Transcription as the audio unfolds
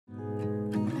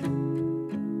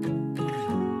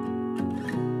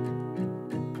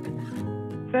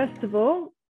First of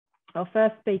all, our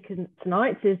first speaker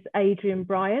tonight is Adrian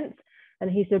Bryant,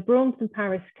 and he's a Braunton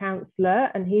Parish Councillor,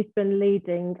 and he's been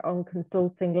leading on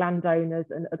consulting landowners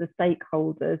and other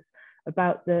stakeholders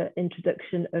about the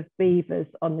introduction of beavers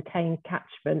on the Caen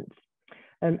Catchment.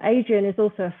 Adrian is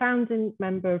also a founding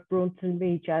member of Braunton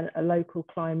Regen, a local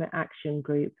climate action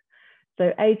group.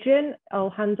 So Adrian, I'll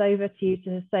hand over to you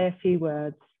to say a few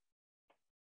words.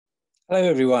 Hello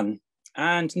everyone,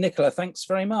 and Nicola, thanks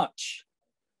very much.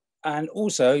 And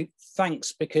also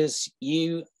thanks because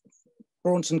you,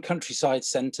 Braunton Countryside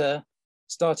Centre,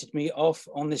 started me off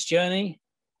on this journey,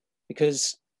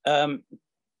 because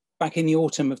back in the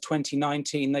autumn of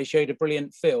 2019, they showed a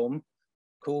brilliant film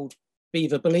called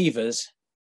Beaver Believers,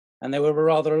 and there were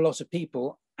rather a lot of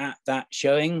people at that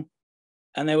showing.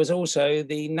 And there was also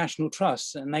the National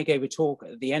Trust, and they gave a talk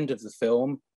at the end of the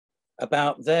film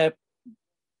about their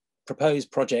proposed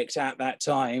project at that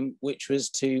time, which was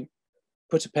to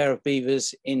put a pair of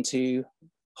beavers into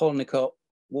Holnicott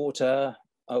water,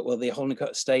 the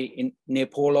Holnicott estate near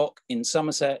Porlock in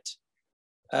Somerset,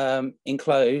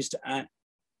 enclosed.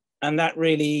 And that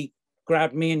really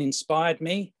grabbed me and inspired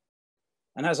me.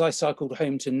 And as I cycled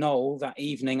home to Knoll that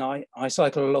evening, I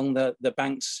cycled along the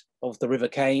banks of the River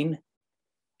Caen.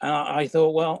 And I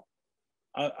thought, well,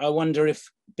 I wonder if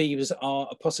beavers are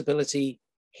a possibility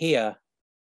here.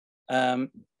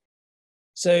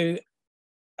 So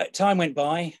time went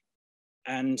by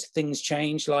and things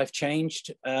changed, life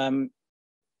changed.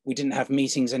 We didn't have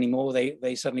meetings anymore.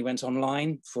 They suddenly went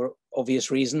online for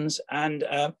obvious reasons. And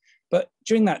but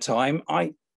during that time,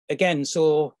 I again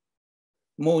saw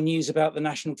more news about the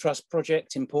National Trust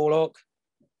project in Porlock.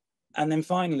 And then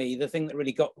finally, the thing that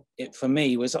really got it for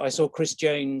me was I saw Chris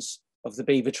Jones of the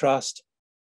Beaver Trust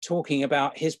talking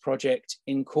about his project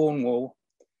in Cornwall,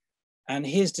 and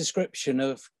his description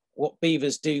of what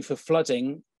beavers do for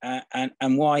flooding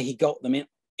and why he got them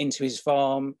into his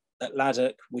farm at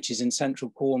Laddock, which is in central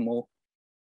Cornwall.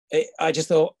 I just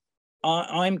thought,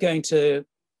 I'm going to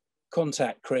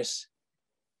contact Chris,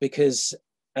 because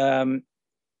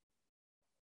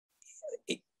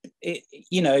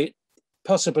you know,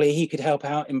 possibly he could help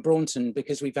out in Braunton,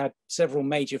 because we've had several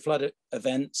major flood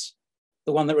events.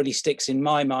 The one that really sticks in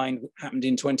my mind happened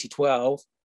in 2012.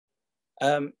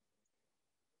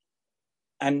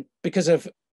 And because of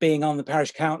being on the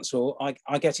parish council,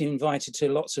 I get invited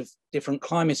to lots of different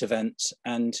climate events,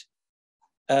 and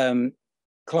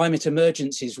climate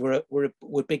emergencies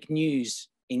were big news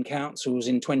in councils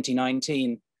in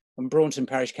 2019. And Braunton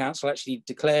Parish Council actually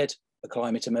declared a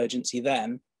climate emergency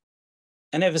then.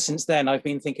 And ever since then, I've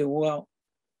been thinking, well,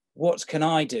 what can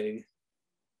I do?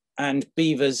 And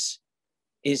beavers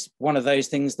is one of those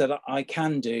things that I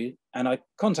can do. And I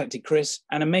contacted Chris,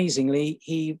 and amazingly,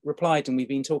 he replied, and we've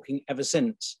been talking ever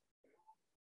since.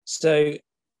 So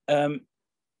going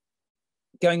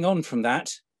on from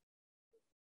that,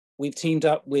 we've teamed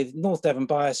up with North Devon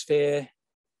Biosphere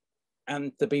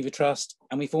and the Beaver Trust,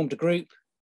 and we formed a group.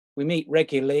 We meet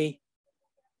regularly.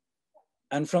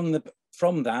 And from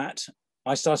that,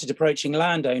 I started approaching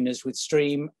landowners with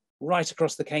stream right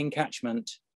across the Caen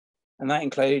Catchment. And that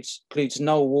includes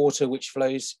Knoll water, which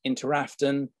flows into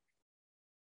Rafton,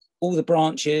 all the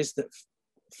branches that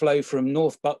flow from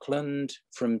North Buckland,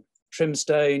 from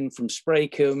Trimstone, from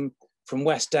Spraycombe, from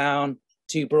West Down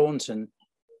to Braunton.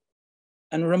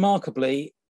 And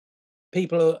remarkably,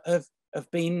 people have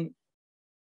been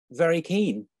very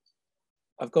keen.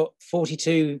 I've got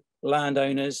 42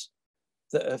 landowners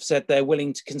that have said they're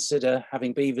willing to consider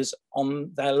having beavers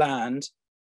on their land.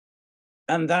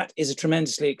 And that is a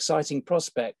tremendously exciting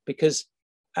prospect, because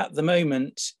at the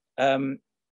moment,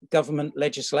 government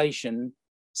legislation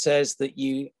says that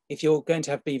if you're going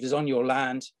to have beavers on your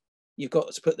land, you've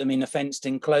got to put them in a fenced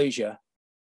enclosure.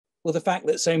 Well, the fact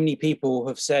that so many people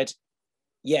have said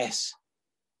yes,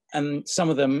 and some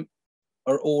of them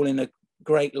are all in a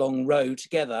great long row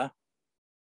together,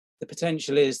 the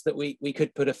potential is that we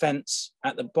could put a fence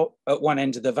at one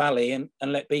end of the valley and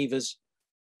let beavers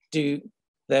do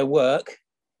their work,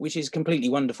 which is completely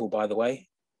wonderful, by the way.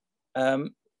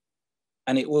 And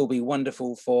it will be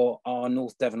wonderful for our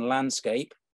North Devon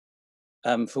landscape,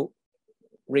 for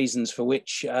reasons for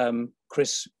which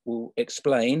Chris will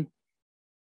explain.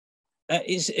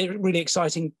 It's a really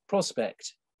exciting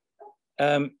prospect.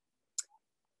 Nicola,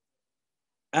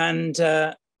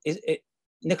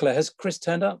 has Chris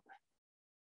turned up?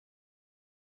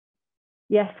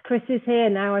 Yes, Chris is here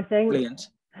now, I think. Brilliant.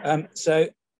 So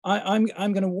I'm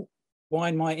going to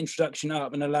wind my introduction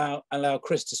up and allow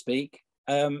Chris to speak.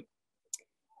 But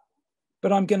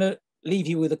I'm going to leave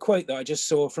you with a quote that I just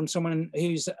saw from someone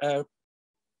who's the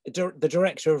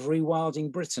director of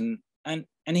Rewilding Britain, And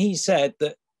he said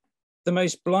that the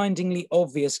most blindingly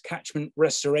obvious catchment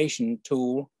restoration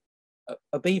tool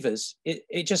are beavers.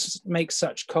 It just makes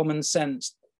such common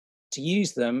sense to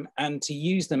use them, and to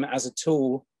use them as a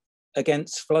tool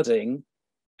against flooding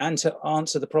and to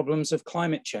answer the problems of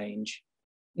climate change.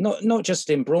 Not just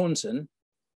in Braunton,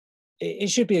 it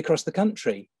should be across the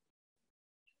country.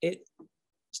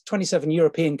 27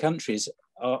 European countries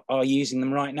are using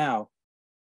them right now.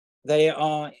 They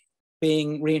are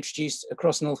being reintroduced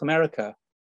across North America.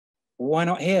 Why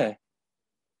not here?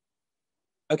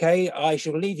 Okay, I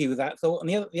shall leave you with that thought. And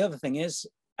the other thing is,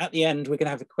 at the end, we're going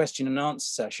to have a question and answer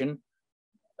session.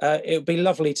 It would be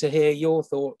lovely to hear your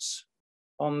thoughts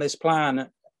on this plan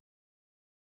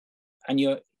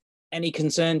and any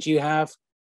concerns you have,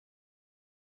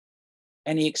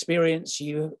 any experience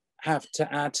you have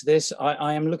to add to this.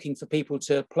 I am looking for people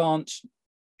to plant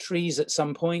trees at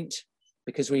some point,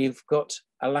 because we've got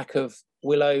a lack of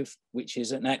willow, which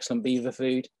is an excellent beaver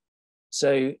food.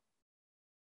 So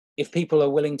if people are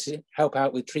willing to help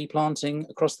out with tree planting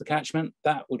across the catchment,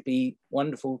 that would be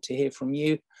wonderful to hear from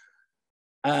you.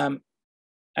 And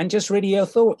just really your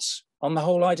thoughts on the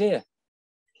whole idea.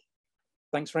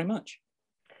 Thanks very much.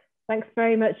 Thanks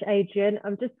very much, Adrian.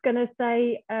 I'm just going to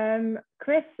say,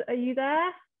 Chris, are you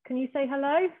there? Can you say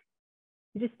hello?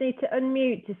 You just need to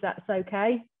unmute if that's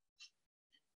okay.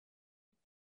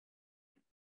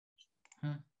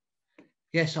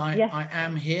 Yes, I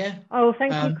am here. Oh,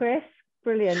 thank you, Chris.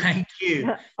 Brilliant. Thank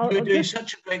you. You're doing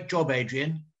such a great job,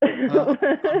 Adrian.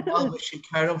 I wish you'd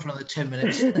carried on for another 10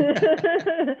 minutes.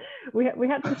 we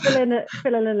had to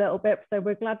fill in a little bit, so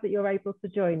we're glad that you're able to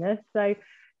join us. So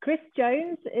Chris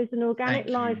Jones is an organic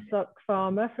livestock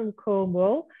farmer from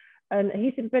Cornwall, and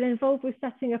he's been involved with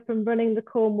setting up and running the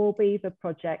Cornwall Beaver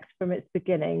project from its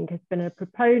beginning. Has been a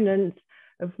proponent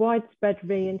of widespread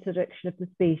reintroduction of the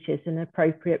species in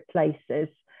appropriate places.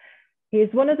 He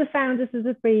is one of the founders of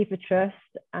the Beaver Trust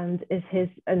and is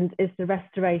the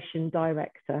restoration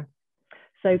director.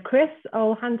 So Chris,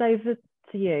 I'll hand over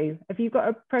to you. Have you got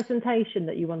a presentation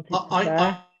that you wanted to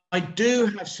share? I do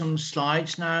have some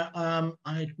slides now.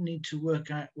 I need to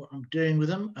work out what I'm doing with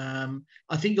them.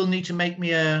 I think you'll need to make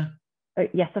me a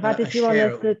yes, I've added you on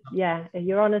as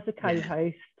you're on as a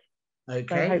co-host. Yeah.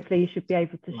 Okay. So hopefully you should be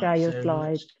able to share your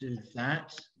slides. Let's do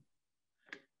that.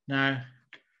 Now,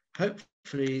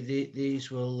 hopefully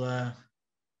these will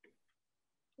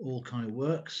all kind of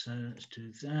work. So let's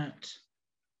do that.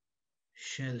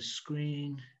 Share the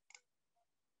screen.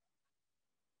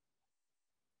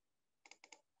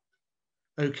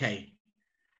 Okay.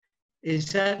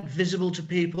 Is that visible to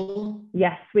people?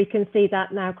 Yes, we can see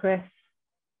that now, Chris.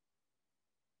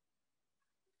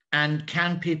 And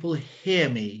can people hear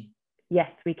me? Yes,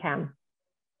 we can.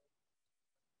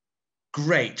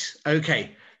 Great.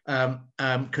 Okay.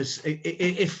 Because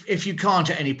if you can't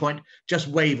at any point, just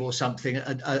wave or something,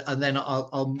 and then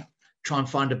I'll try and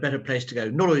find a better place to go.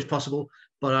 Not always possible,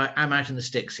 but I am out in the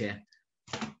sticks here.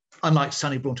 Unlike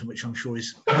sunny Braunton, which I'm sure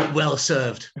is well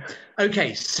served.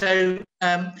 Okay, so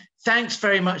thanks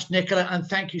very much, Nicola, and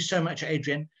thank you so much,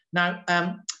 Adrian. Now,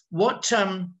 what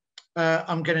I'm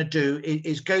going to do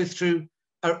is go through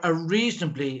a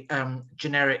reasonably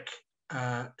generic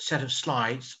set of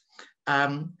slides.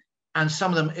 And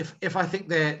some of them, if I think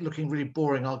they're looking really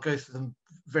boring, I'll go through them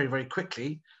very, very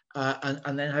quickly,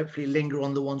 and then hopefully linger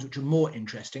on the ones which are more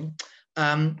interesting.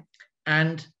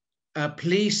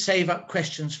 Please save up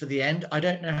questions for the end. I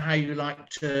don't know how you like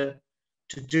to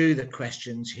do the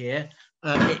questions here.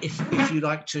 If you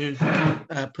like to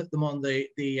put them on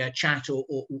the chat or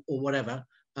whatever.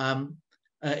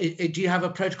 Do you have a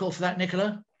protocol for that,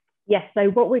 Nicola? Yes, so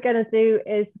what we're going to do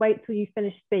is wait till you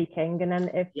finish speaking, and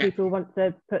then if people want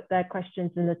to put their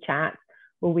questions in the chat,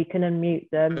 well, we can unmute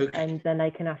them, and then they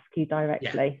can ask you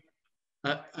directly.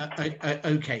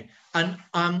 Okay, and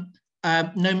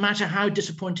no matter how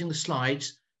disappointing the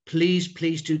slides,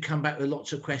 please do come back with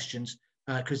lots of questions,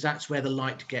 because that's where the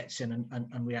light gets in,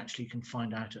 and we actually can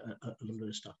find out a little bit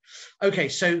of stuff. Okay,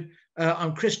 so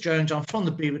I'm Chris Jones. I'm from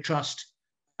the Beaver Trust,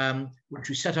 which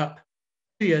we set up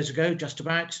 2 years ago, just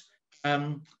about,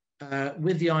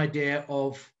 with the idea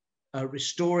of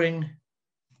restoring.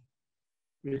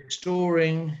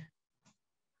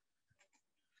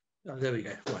 Oh, there we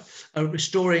go. Right.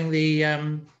 Restoring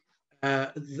the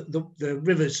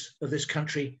rivers of this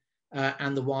country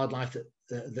and the wildlife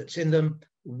that's in them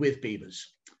with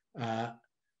beavers. And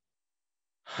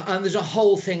there's a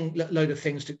whole load of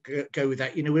things to go with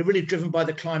that. You know, we're really driven by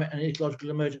the climate and ecological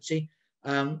emergency.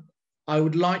 I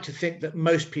would like to think that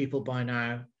most people by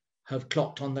now have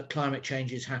clocked on that climate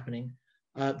change is happening.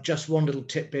 Just one little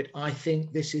tidbit. I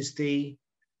think this is the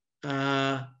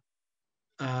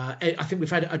I think we've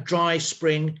had a dry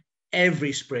spring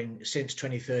every spring since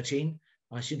 2013.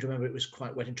 I seem to remember it was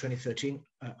quite wet in 2013.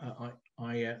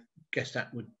 I guess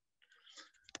that would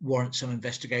warrant some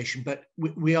investigation, but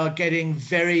we are getting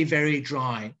very, very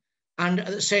dry. And at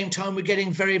the same time, we're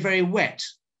getting very, very wet.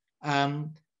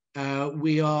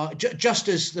 We are, just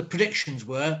as the predictions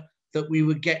were, that we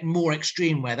would get more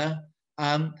extreme weather.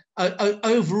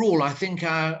 Overall, I think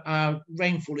our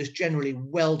rainfall is generally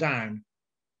well down,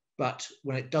 but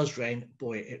when it does rain,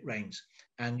 boy, it rains.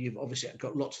 And you've obviously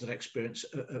got lots of that experience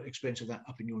of that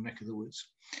up in your neck of the woods.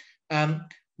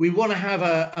 We want to have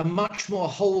a much more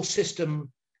whole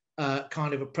system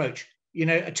kind of approach. You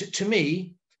know, to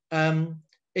me,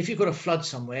 if you've got a flood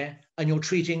somewhere and you're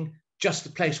treating just the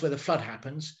place where the flood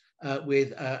happens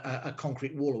with a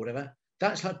concrete wall or whatever,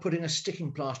 that's like putting a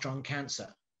sticking plaster on cancer.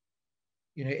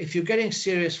 You know, if you're getting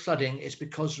serious flooding, it's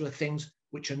because there are things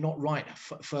which are not right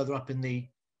further up in the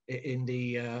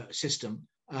system.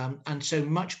 And so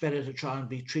much better to try and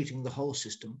be treating the whole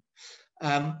system.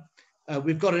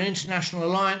 We've got an international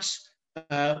alliance.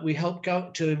 We help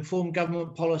to inform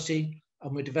government policy,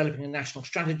 and we're developing a national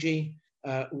strategy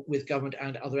with government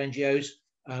and other NGOs.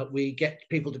 We get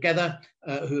people together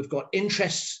who have got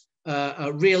interests,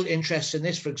 real interests in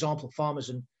this, for example, farmers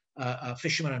and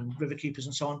fishermen and river keepers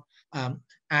and so on.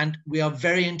 And we are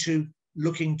very into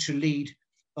looking to lead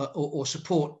or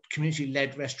support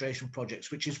community-led restoration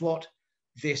projects, which is what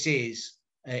this is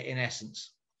in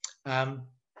essence.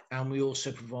 And we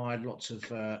also provide lots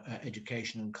of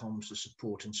education and comms to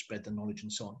support and spread the knowledge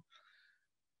and so on.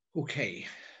 Okay.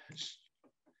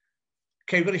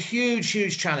 Okay, we've got a huge,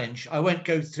 huge challenge. I won't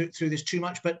go through this too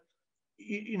much, but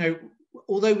you know,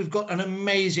 although we've got an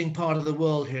amazing part of the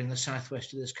world here in the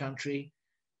southwest of this country,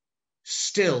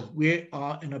 still we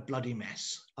are in a bloody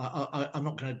mess. I'm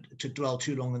not going to dwell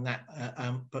too long on that,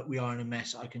 but we are in a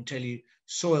mess. I can tell you,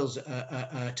 soils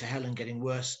to hell and getting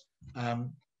worse.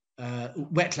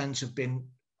 Wetlands have been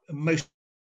mostly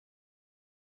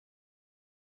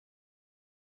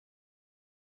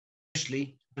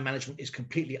management is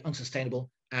completely unsustainable,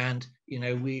 and you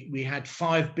know we had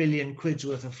 5 billion quid's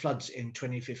worth of floods in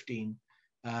 2015,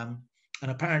 and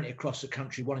apparently across the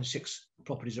country 1 in 6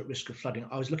 properties at risk of flooding.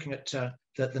 I was looking at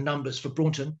the numbers for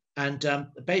Braunton, and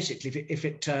basically if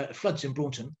it floods in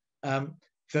Braunton,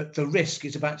 the risk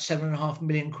is about 7.5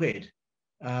 million quid,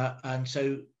 and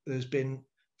so there's been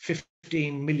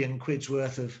 15 million quid's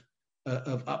worth of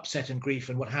upset and grief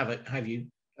and what have you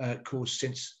caused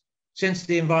since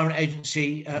the Environment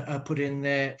Agency put in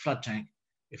their flood tank,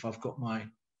 if I've got my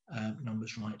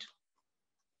numbers right.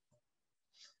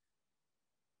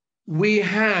 We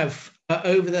have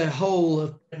over the whole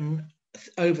of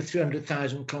over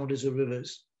 300,000 kilometers of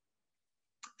rivers.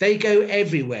 They go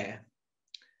everywhere.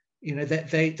 You know,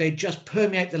 they just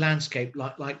permeate the landscape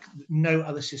like no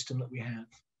other system that we have.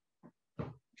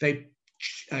 They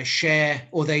share,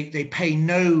 or they pay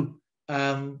no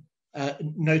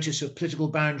notice of political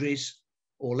boundaries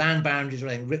or land boundaries or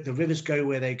anything. The rivers go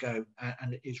where they go,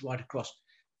 and it is right across.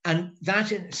 And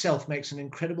that in itself makes an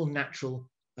incredible natural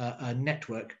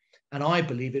network. And I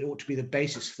believe it ought to be the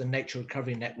basis for the nature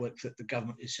recovery network that the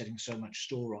government is setting so much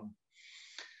store on.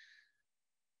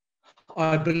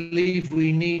 I believe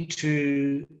we need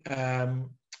to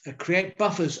create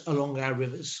buffers along our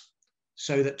rivers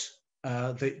so that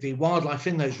the wildlife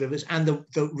in those rivers and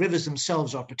the rivers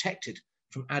themselves are protected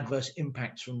from adverse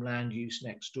impacts from land use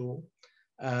next door.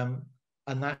 And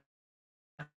that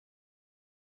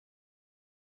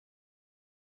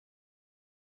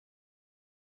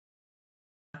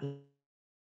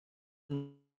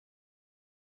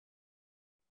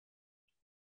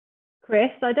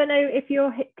Chris, I don't know if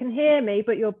you can hear me,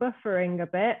 but you're buffering a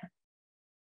bit.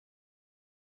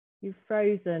 You've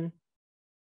frozen.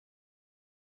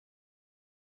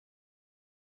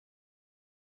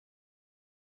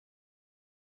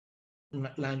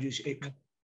 land use.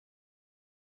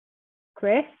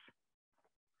 Chris,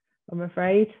 I'm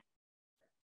afraid.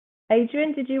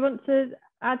 Adrian, did you want to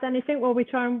add anything while we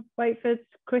try and wait for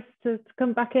Chris to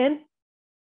come back in?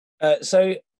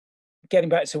 So getting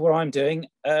back to what I'm doing,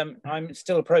 I'm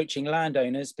still approaching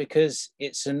landowners because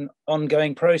it's an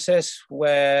ongoing process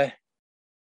where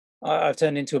I've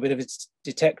turned into a bit of a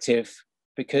detective,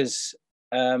 because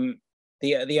the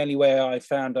only way I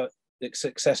found that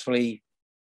successfully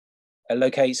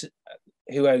locates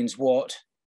who owns what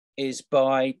is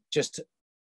by just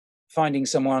finding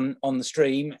someone on the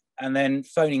stream and then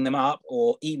phoning them up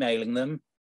or emailing them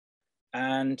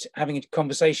and having a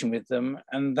conversation with them,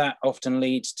 and that often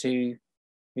leads to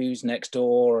who's next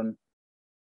door and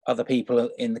other people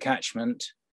in the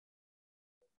catchment.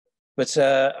 But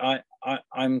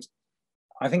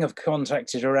I think I've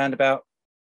contacted around about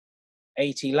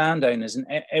 80 landowners, and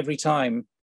every time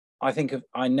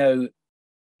I know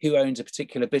who owns a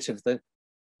particular bit of the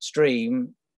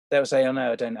stream, they'll say, "Oh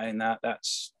no, I don't own that.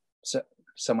 That's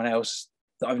someone else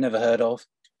that I've never heard of."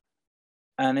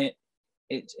 And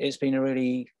it's been a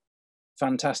really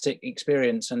fantastic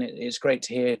experience, and it's great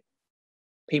to hear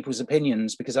people's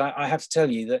opinions, because I have to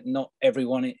tell you that not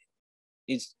everyone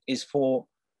is for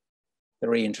the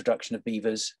reintroduction of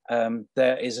beavers.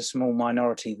 There is a small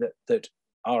minority that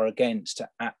are against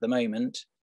at the moment,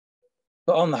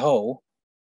 but on the whole,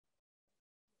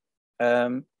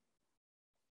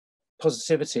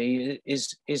 positivity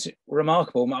is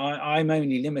remarkable. I'm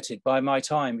only limited by my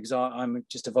time because I'm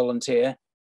just a volunteer,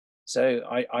 so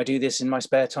I do this in my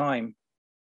spare time,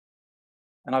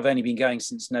 and I've only been going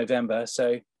since November.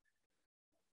 So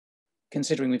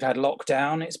considering we've had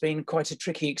lockdown, it's been quite a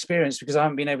tricky experience because I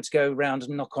haven't been able to go around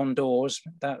and knock on doors.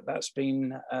 That's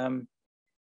been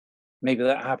maybe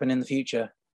that'll happen in the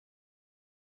future.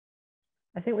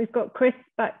 I think we've got Chris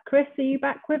back. Chris, are you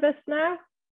back with us now?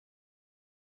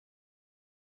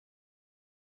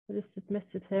 I just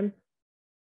submitted him.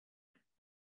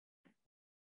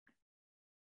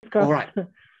 All right.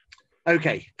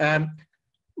 Okay.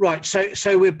 Right.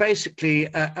 So we're basically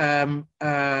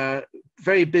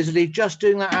very busily just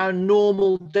doing our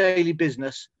normal daily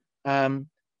business,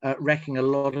 wrecking a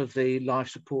lot of the life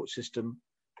support system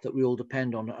that we all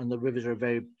depend on, and the rivers are a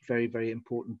very, very, very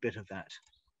important bit of that.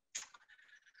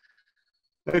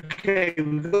 Okay,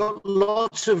 we've got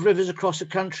lots of rivers across the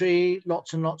country,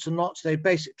 lots and lots and lots. They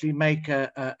basically make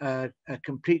a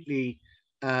completely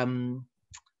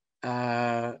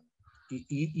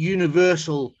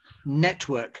universal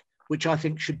network, which I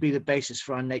think should be the basis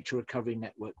for our nature recovery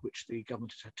network, which the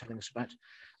government is telling us about.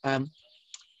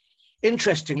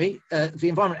 Interestingly, the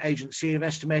Environment Agency have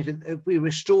estimated that if we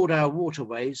restored our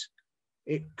waterways,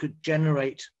 it could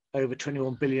generate over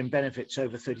 21 billion benefits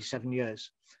over 37 years.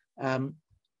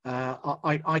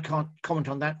 I can't comment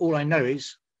on that. All I know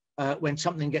is when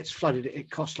something gets flooded, it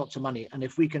costs lots of money. And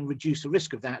if we can reduce the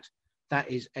risk of that, that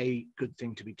is a good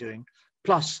thing to be doing.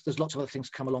 Plus, there's lots of other things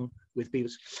come along with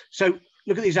beavers. So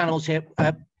look at these animals here.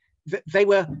 They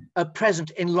were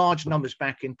present in large numbers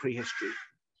back in prehistory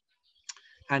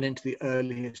and into the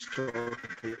early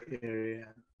historical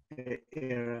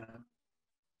era.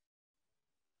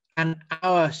 And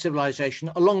our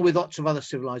civilization, along with lots of other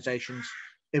civilizations,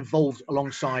 evolved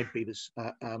alongside beavers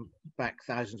back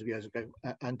thousands of years ago.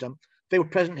 And they were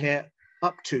present here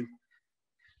up to,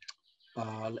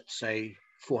 let's say,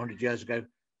 400 years ago.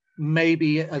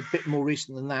 Maybe a bit more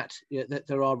recent than that.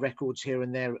 There are records here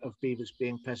and there of beavers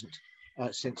being present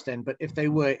since then, but if they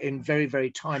were in very,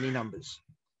 very tiny numbers.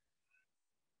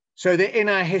 So they're in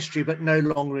our history, but no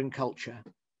longer in culture.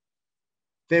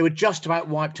 They were just about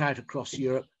wiped out across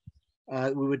Europe.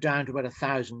 We were down to about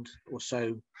 1,000 or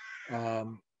so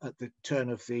at the turn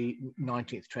of the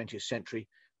 19th, 20th century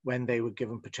when they were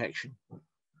given protection.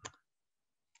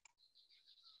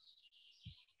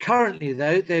 Currently,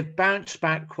 though, they've bounced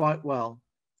back quite well.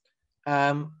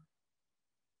 Well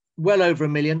over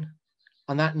 1 million,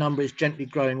 and that number is gently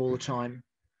growing all the time.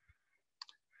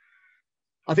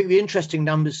 I think the interesting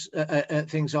numbers,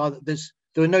 things are that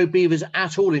there were no beavers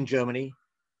at all in Germany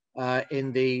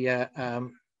in the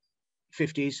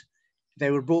 50s. They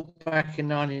were brought back in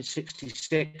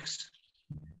 1966,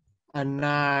 and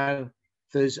now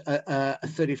there's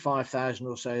 35,000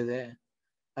 or so there.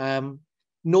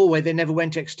 Norway, they never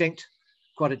went extinct,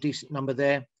 quite a decent number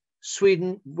there.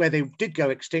 Sweden, where they did go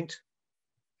extinct,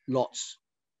 lots.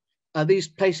 These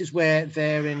places where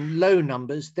they're in low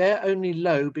numbers, they're only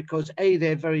low because A,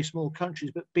 they're very small countries,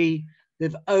 but B,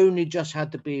 they've only just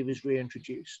had the beavers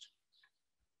reintroduced.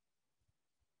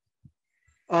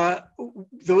 There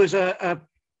was a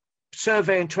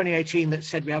survey in 2018 that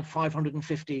said we have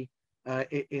 550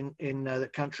 in the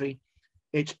country.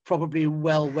 It's probably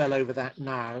well over that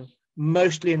now,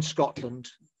 mostly in Scotland,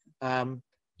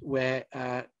 where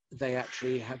they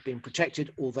actually have been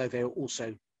protected, although they are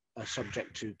also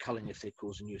subject to culling if they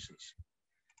cause a nuisance.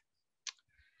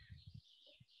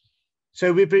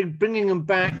 So we've been bringing them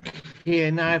back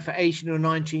here now for 18 or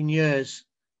 19 years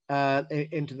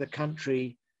into the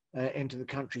country, into the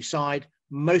countryside,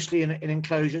 mostly in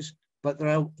enclosures, but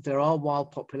there are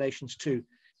wild populations too.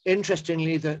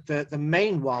 Interestingly, the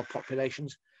main wild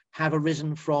populations have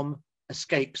arisen from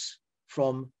escapes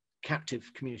from captive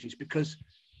communities, because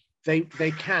they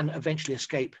can eventually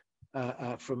escape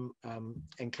from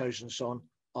enclosures and so on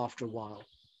after a while.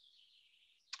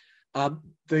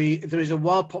 There is a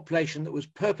wild population that was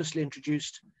purposely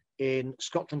introduced in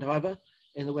Scotland, however,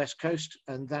 in the West Coast,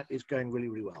 and that is going really,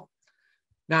 really well.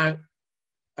 Now,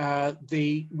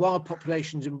 the wild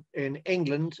populations in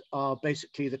England are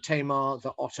basically the Tamar,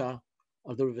 the Otter,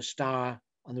 of the River Stour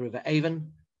and the River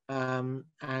Avon, and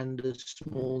the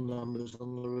small numbers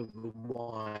on the River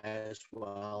Wye as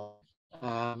well,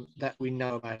 that we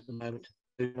know about at the moment.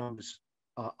 Those numbers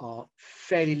are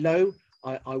fairly low.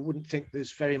 I wouldn't think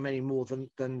there's very many more than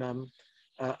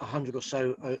 100 or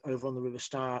so over on the River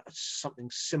Stour. Something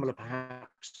similar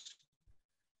perhaps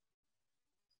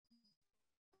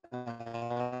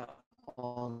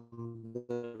on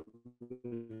the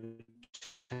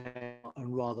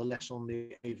and rather less on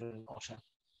the Avon and Otter,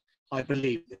 I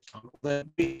believe this time. The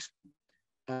bees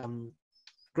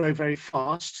grow very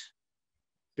fast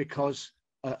because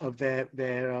of their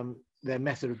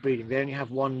method of breeding. They only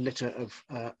have one litter of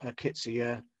kits a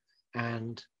year,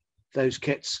 and those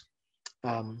kits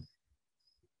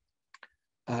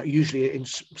usually in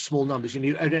small numbers.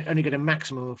 You only get a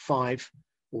maximum of 5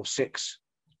 or 6,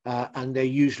 and they're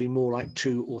usually more like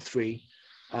 2 or 3,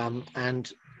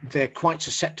 and they're quite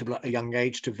susceptible at a young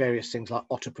age to various things like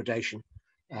otter predation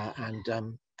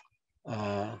and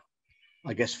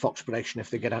I guess fox predation if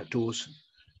they get outdoors.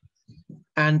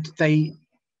 And they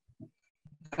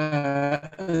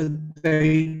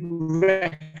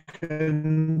reckon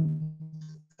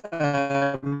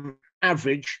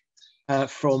average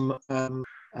from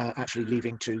actually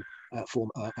leaving to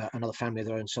form another family of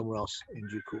their own somewhere else in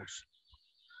due course.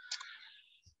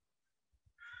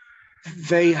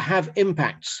 They have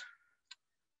impacts.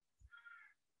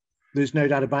 There's no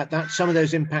doubt about that. Some of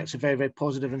those impacts are very, very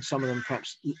positive, and some of them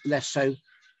perhaps less so,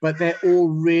 but they're all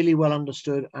really well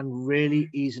understood and really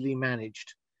easily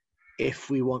managed if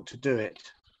we want to do it.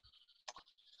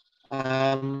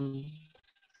 And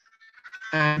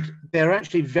they're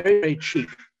actually very, very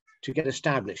cheap to get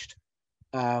established.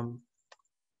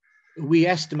 We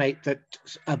estimate that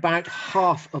about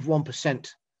half of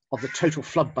 1% of the total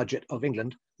flood budget of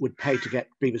England would pay to get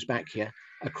beavers back here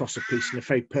across a piece in a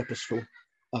very purposeful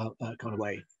kind of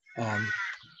way,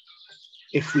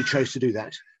 if we chose to do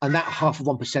that. And that half of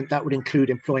 1%, that would include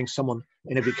employing someone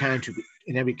in every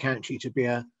county to be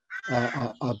a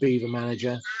beaver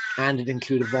manager, and it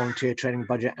include a volunteer training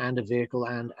budget and a vehicle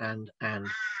and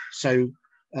so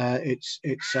it's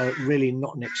really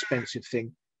not an expensive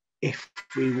thing if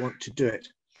we want to do it.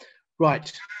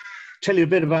 Right, tell you a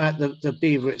bit about the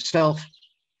beaver itself.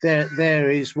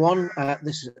 There is one.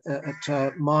 This is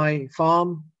at my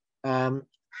farm,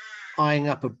 eyeing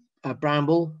up a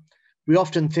bramble. We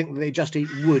often think that they just eat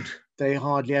wood. They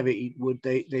hardly ever eat wood.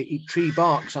 They eat tree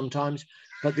bark sometimes,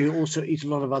 but they also eat a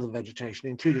lot of other vegetation,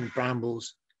 including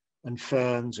brambles and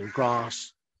ferns and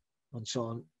grass and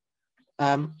so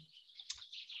on.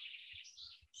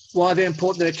 Why they're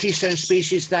important? They're a keystone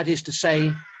species. That is to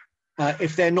say,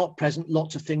 if they're not present,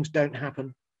 lots of things don't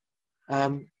happen.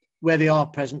 Where they are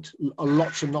present,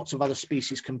 lots and lots of other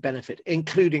species can benefit,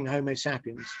 including Homo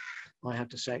sapiens, I have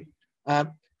to say.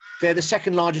 They're the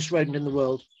second largest rodent in the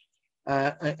world.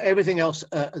 Everything else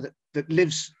that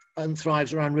lives and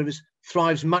thrives around rivers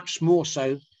thrives much more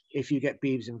so if you get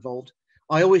beavers involved.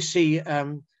 I always see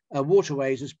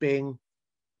waterways as being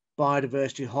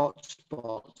biodiversity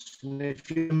hotspots. And if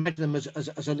you imagine them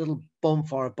as a little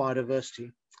bonfire of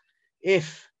biodiversity,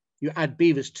 if you add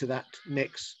beavers to that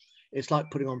mix, it's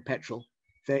like putting on petrol.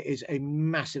 There is a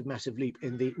massive, massive leap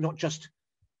in the, not just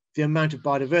the amount of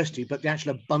biodiversity, but the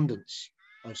actual abundance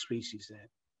of species there.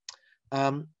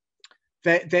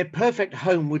 Their perfect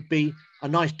home would be a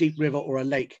nice deep river or a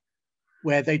lake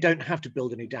where they don't have to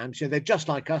build any dams. So they're just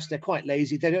like us. They're quite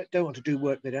lazy. They don't want to do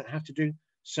work they don't have to do.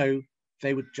 So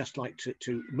they would just like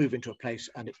to move into a place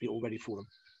and it'd be all ready for them.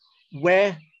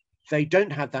 Where they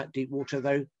don't have that deep water,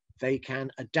 though, they can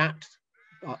adapt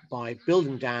by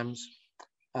building dams,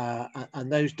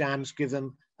 and those dams give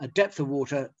them a depth of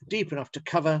water deep enough to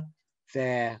cover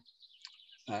their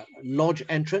lodge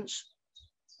entrance.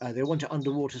 They want it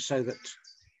underwater so that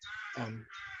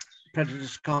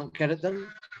predators can't get at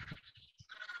them.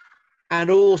 And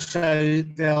also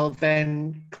they'll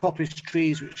then coppice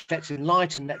trees, which lets in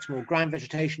light and lets more ground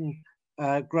vegetation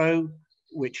grow,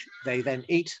 which they then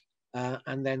eat.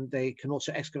 And then they can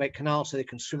also excavate canals so they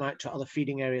can swim out to other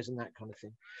feeding areas and that kind of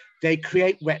thing. They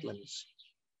create wetlands.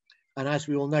 And as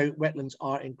we all know, wetlands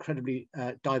are incredibly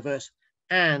diverse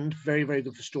and very, very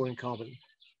good for storing carbon.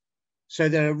 So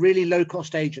they're a really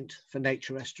low-cost agent for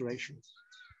nature restoration,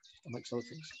 amongst other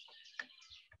things.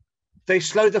 They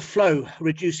slow the flow,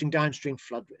 reducing downstream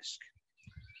flood risk.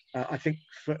 I think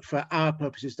for our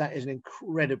purposes, that is an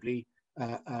incredibly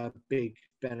big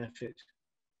benefit.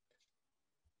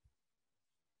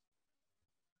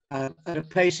 At a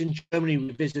place in Germany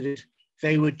we visited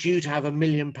They were due to have £1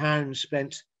 million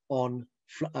spent on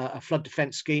a flood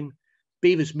defence scheme.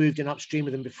 Beavers moved in upstream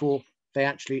with them before they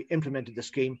actually implemented the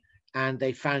scheme, and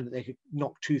they found that they could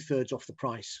knock 2/3 off the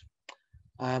price.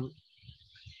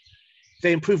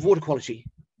 They improved water quality.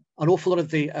 An awful lot of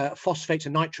the phosphates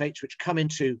and nitrates which come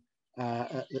into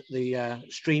the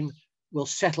stream will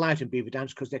settle out in beaver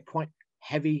dams because they're quite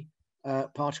heavy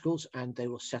particles, and they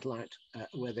will settle out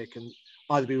where they can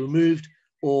either be removed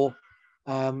or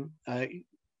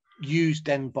used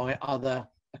then by other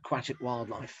aquatic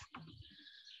wildlife.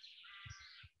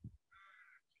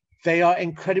 They are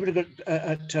incredibly good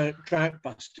at drought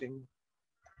busting.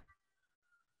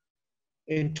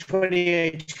 In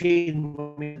 2018,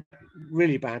 when we had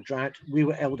really bad drought, we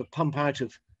were able to pump out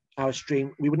of our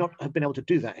stream. We would not have been able to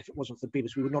do that if it wasn't for the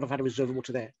beavers. We would not have had a reserve of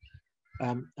water there.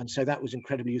 And so that was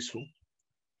incredibly useful.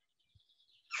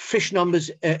 Fish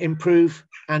numbers improve,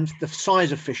 and the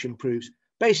size of fish improves,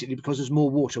 basically because there's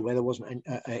more water where there wasn't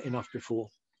enough before.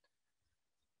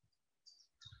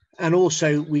 And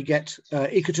also we get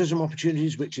ecotourism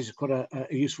opportunities, which is quite a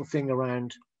useful thing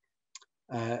around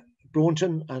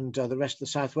Braunton and the rest of the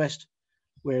southwest,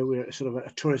 where we're sort of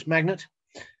a tourist magnet.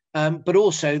 But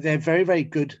also they're very, very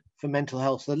good for mental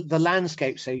health. The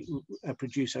landscapes they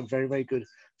produce are very, very good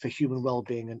for human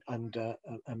well-being and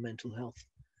mental health.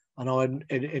 And I would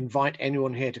invite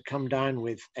anyone here to come down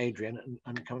with Adrian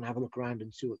and come and have a look around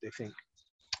and see what they think.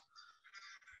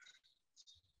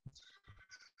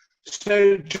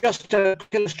 So just a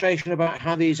quick illustration about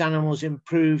how these animals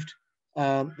improved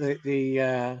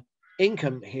the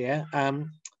income here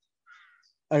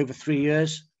over 3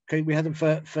 years. Okay, we had them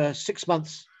for 6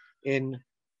 months in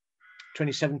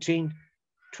 2017,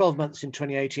 12 months in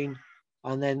 2018,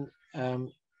 and then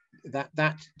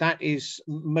that is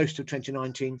most of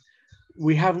 2019.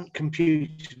 We haven't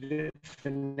computed it for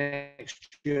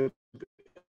next year.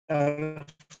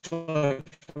 For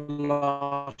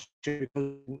last year,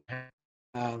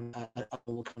 and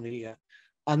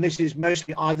this is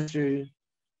mostly either through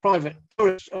private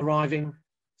tourists arriving,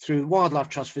 through wildlife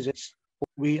trust visits.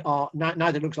 We are now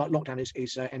that it looks like lockdown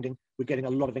is ending, we're getting a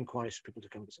lot of inquiries for people to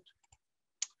come visit.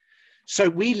 So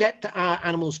we let our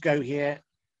animals go here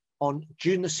on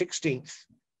June the 16th,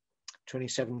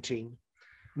 2017.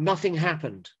 Nothing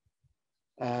happened.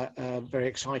 Very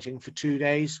exciting for 2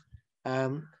 days.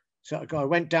 So I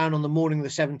went down on the morning of the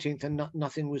 17th and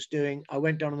nothing was doing. I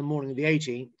went down on the morning of the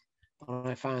 18th and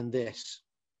I found this.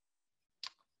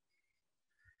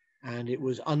 And it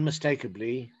was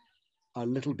unmistakably a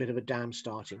little bit of a dam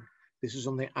starting. This is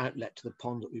on the outlet to the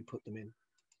pond that we put them in.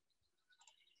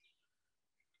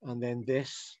 And then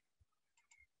this.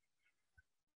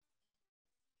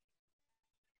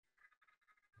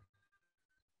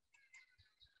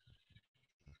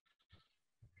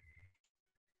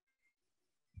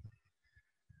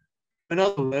 In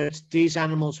other words, these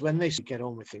animals, when they get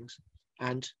on with things,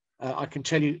 and I can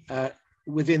tell you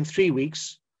within 3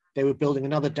 weeks, they were building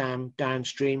another dam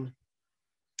downstream.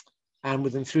 And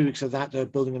within 3 weeks of that, they're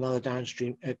building another dam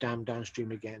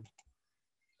downstream again.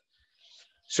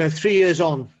 So 3 years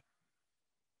on,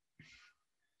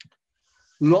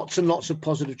 lots and lots of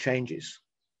positive changes.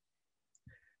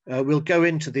 We'll go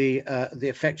into the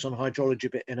effects on hydrology a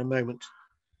bit in a moment.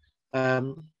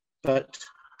 But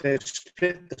they've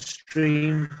split the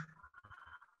stream.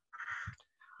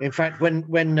 In fact,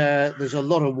 when there's a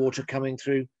lot of water coming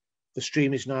through, the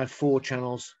stream is now 4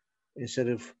 channels instead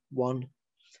of 1.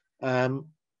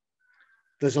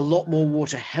 There's a lot more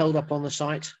water held up on the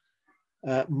site,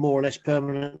 more or less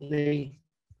permanently,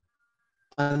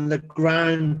 and the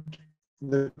ground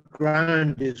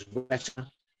is wetter,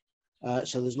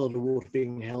 so there's a lot of water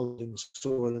being held in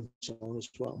soil and so on as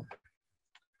well.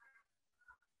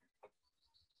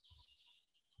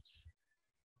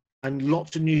 And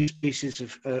lots of new species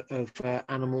of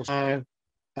animals now.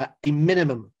 A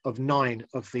minimum of 9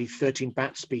 of the 13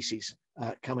 bat species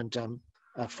come and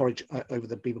forage over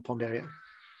the beaver pond area.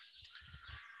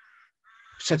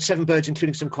 So 7 birds,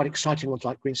 including some quite exciting ones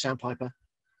like green sandpiper,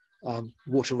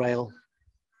 water rail,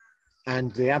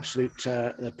 and the absolute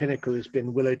the pinnacle has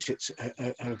been willow tits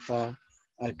have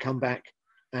come back,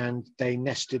 and they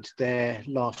nested there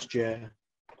last year.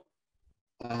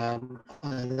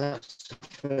 And that's the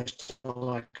first time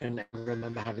I can ever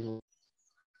remember having.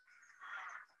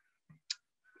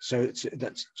 So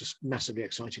that's just massively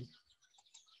exciting.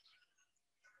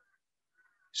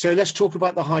 So let's talk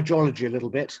about the hydrology a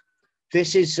little bit.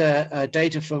 This is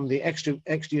data from the Exeter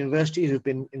University, who've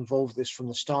been involved with this from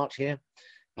the start here.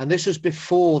 And this was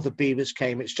before the beavers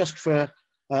came. It's just for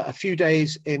a few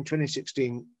days in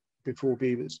 2016 before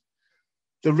beavers.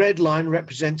 The red line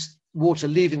represents water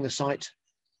leaving the site.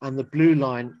 and the blue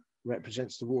line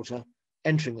represents the water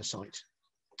entering the site.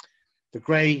 The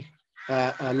grey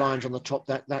lines on the top,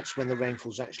 that's when the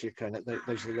rainfall's actually occurring.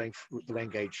 Those are the rain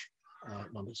gauge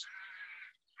numbers.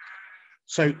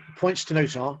 So points to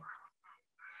note are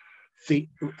the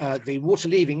water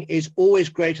leaving is always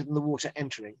greater than the water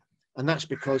entering, and that's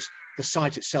because the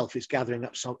site itself is gathering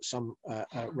up some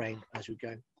rain as we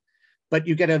go. But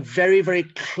you get a very, very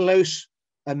close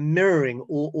mirroring,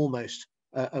 or almost,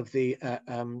 of the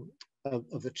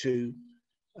two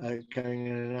going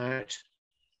in and out.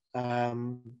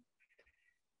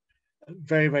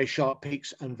 Very, very sharp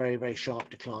peaks and very, very sharp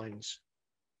declines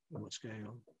on what's going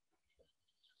on.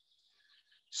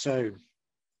 So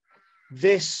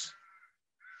this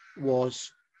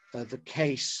was the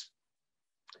case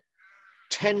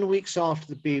 10 weeks after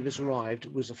the beavers arrived.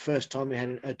 It was the first time we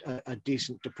had a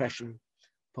decent depression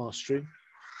pass through.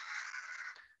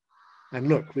 And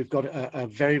look, we've got a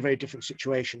very, very different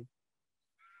situation.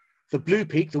 The blue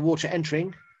peak, the water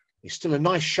entering, is still a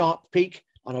nice sharp peak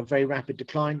on a very rapid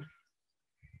decline.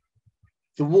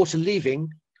 The water leaving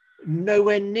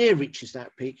nowhere near reaches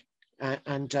that peak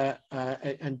and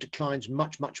declines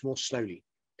much, much more slowly.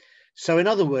 So in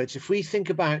other words, if we think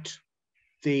about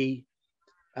the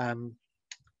site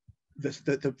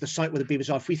where the beavers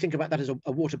are, if we think about that as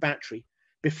a water battery,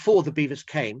 before the beavers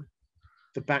came,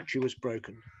 the battery was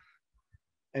broken.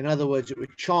 In other words, it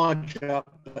would charge up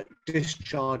but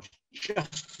discharge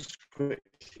just as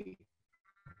quickly.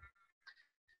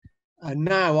 And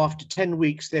now, after 10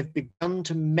 weeks, they've begun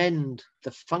to mend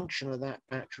the function of that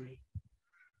battery,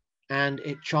 and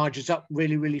it charges up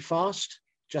really, really fast,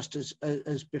 just as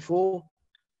before,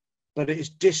 but it is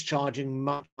discharging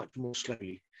much, much more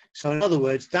slowly. So in other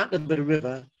words, that little bit of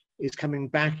river is coming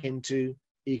back into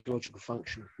ecological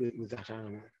function with that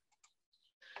animal.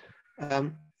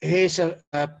 Here's a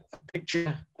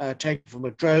picture taken from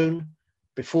a drone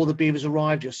before the beavers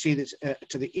arrived. You'll see that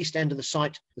to the east end of the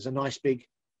site, there's a nice big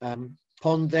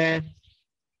pond there,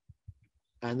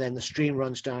 and then the stream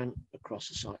runs down across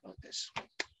the site like this.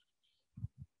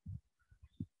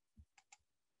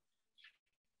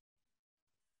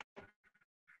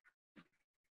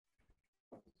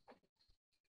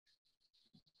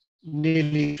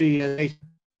 Nearly 3 years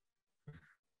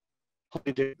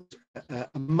later,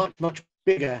 a much, much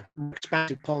bigger, more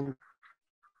expansive pond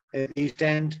at the east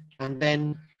end, and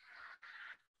then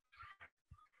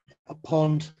a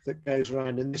pond that goes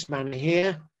around in this manner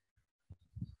here.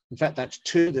 In fact, that's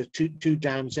two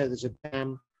dams there. There's a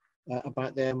dam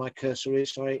about there, my cursor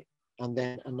is, sorry, and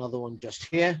then another one just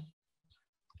here.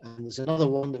 And there's another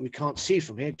one that we can't see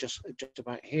from here, just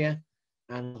about here,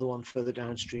 and another one further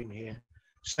downstream here.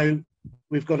 So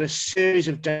we've got a series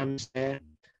of dams there.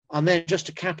 And then just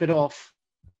to cap it off,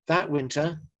 that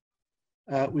winter,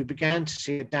 we began to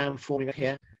see a dam forming up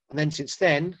here. And then since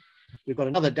then, we've got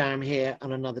another dam here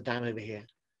and another dam over here.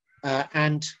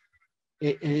 And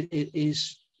it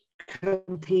is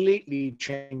completely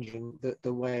changing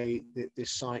the way that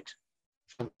this site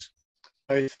functions,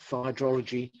 both for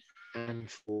hydrology and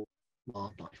for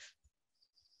wildlife.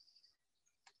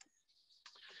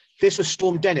 This was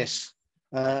Storm Dennis.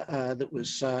 That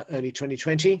was early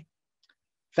 2020.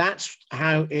 That's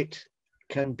how it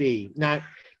can be. Now,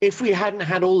 if we hadn't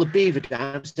had all the beaver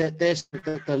dams, there's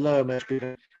the lowermost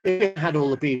beaver. If we had all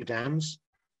the beaver dams,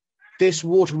 this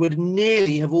water would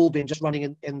nearly have all been just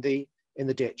running in the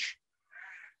ditch.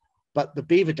 But the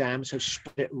beaver dams have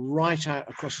spread it right out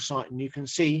across the site, and you can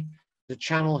see the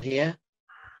channel here.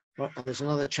 Right, and there's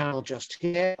another channel just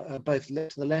here, both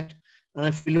left to the left. And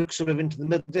if we look sort of into the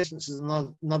middle distance, there's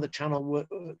another channel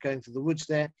going through the woods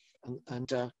there,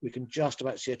 and we can just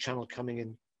about see a channel coming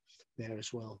in there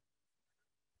as well.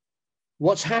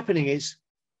 What's happening is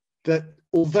that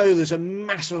although there's a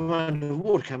massive amount of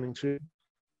water coming through,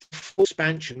 the full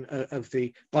expansion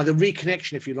by the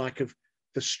reconnection, if you like, of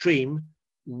the stream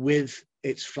with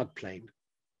its floodplain.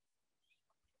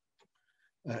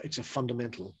 It's a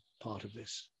fundamental part of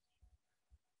this.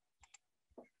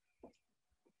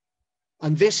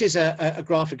 And this is a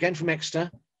graph again from Exeter,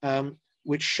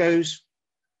 which shows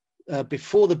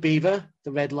before the beaver,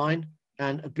 the red line,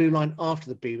 and a blue line after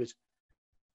the beavers.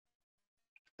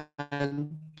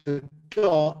 And the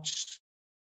dots,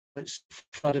 it's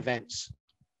flood events.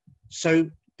 So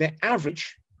the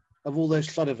average of all those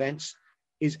flood events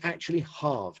is actually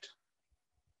halved.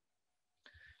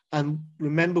 And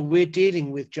remember, we're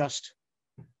dealing with just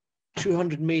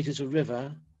 200 meters of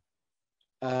river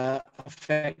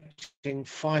affecting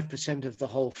 5% of the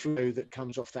whole flow that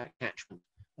comes off that catchment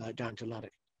down to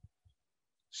Luddock.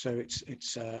 So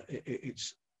it's a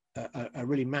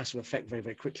really massive effect very,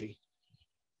 very quickly.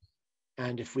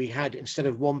 And if we had, instead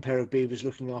of one pair of beavers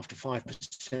looking after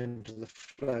 5% of the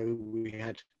flow, we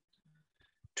had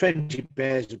 20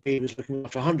 pairs of beavers looking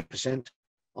after 100%,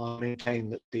 I maintain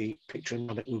that the picture in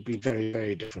it would be very,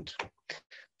 very different.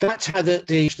 That's how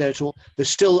there's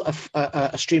still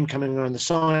a stream coming around the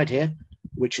side here,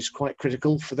 which is quite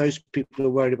critical for those people who are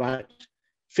worried about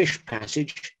fish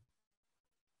passage.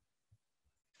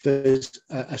 There's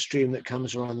a stream that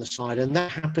comes around the side, and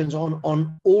that happens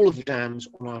on all of the dams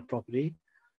on our property.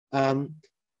 And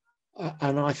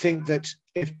I think that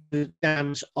if the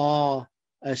dams are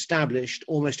established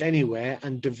almost anywhere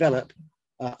and develop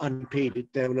unimpeded,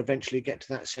 they will eventually get to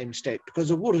that same state, because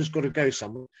the water's got to go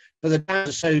somewhere. But the dams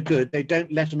are so good, they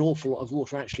don't let an awful lot of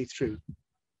water actually through.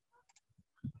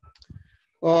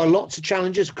 Lots of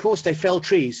challenges. Of course, they fell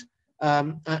trees,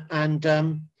 and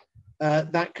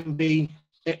that can be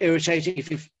irritating if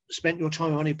you've spent your time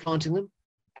and money planting them,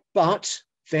 but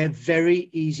they're very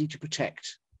easy to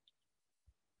protect,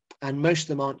 and most of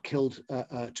them aren't killed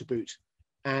to boot.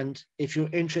 And if you're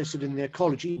interested in the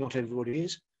ecology, not everybody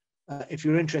is, if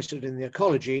you're interested in the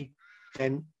ecology,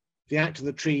 then the act of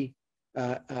the tree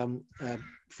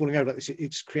falling over like this,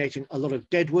 it's creating a lot of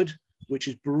dead wood, which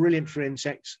is brilliant for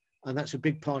insects, and that's a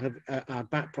big part of our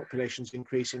bat populations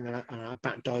increasing and our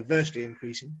bat diversity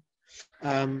increasing.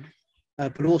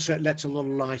 But also it lets a lot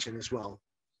of light in as well.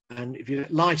 And if you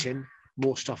let light in,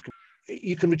 more stuff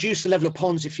you can reduce the level of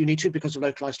ponds if you need to because of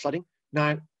localized flooding.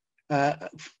 Now,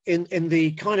 in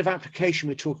the kind of application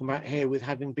we're talking about here with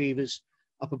having beavers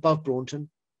up above Braunton,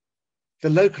 the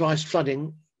localized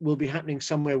flooding will be happening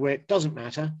somewhere where it doesn't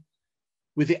matter,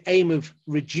 with the aim of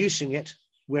reducing it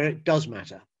where it does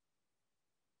matter.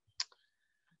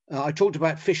 I talked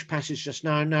about fish passage just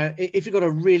now. Now, if you've got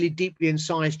a really deeply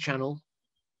incised channel,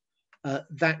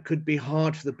 that could be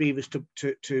hard for the beavers to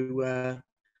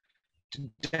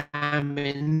dam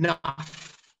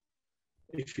enough,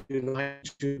 if you like,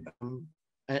 to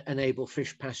enable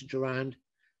fish passage around.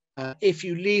 If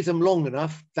you leave them long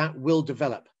enough, that will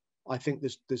develop. I think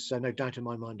there's no doubt in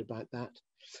my mind about that.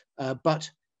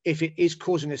 But if it is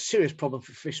causing a serious problem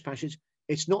for fish passage,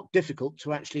 it's not difficult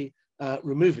to actually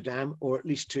remove a dam, or at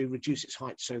least to reduce its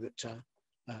height so that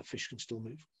fish can still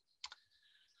move.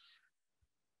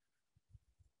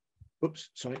 Oops,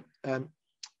 sorry.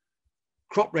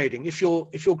 Crop raiding. If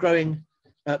you're growing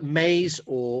maize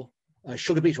or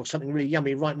sugar beet or something really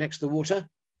yummy right next to the water,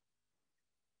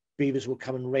 beavers will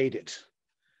come and raid it.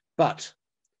 But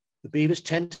the beavers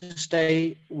tend to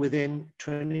stay within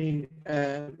 20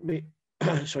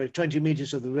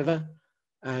 meters of the river,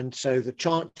 and so the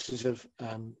chances of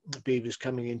beavers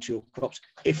coming into your crops,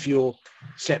 if you're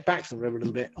set back from the river a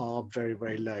little bit, are very,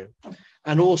 very low.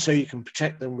 And also you can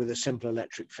protect them with a simple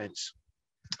electric fence.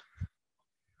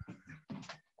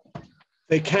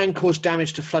 They can cause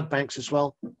damage to flood banks as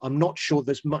well. I'm not sure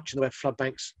there's much in the way of flood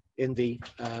banks in the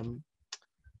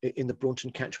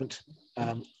Braunton catchment.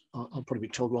 I'll probably be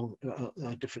told wrong,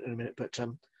 different in a minute, but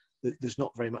there's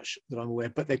not very much that I'm aware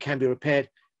of, but they can be repaired,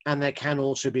 and they can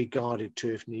also be guarded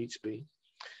too if needs be.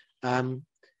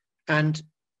 And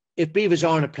if beavers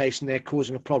are in a place and they're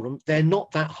causing a problem, they're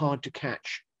not that hard to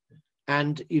catch.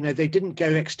 And, you know, they didn't go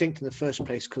extinct in the first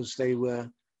place because they were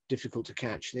difficult to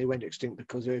catch. They went extinct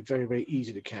because they were very, very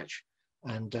easy to catch,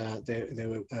 and they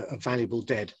were a valuable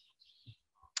dead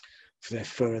for their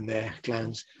fur and their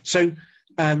glands. So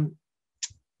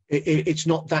it's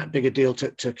not that big a deal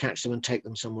to catch them and take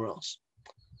them somewhere else.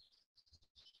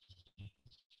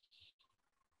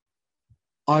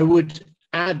 I would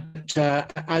add,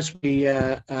 as we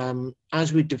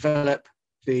develop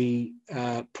the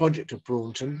project of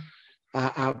Braunton,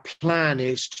 our plan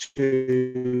is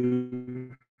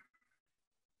to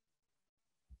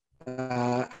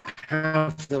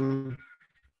have them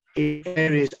in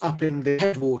areas up in the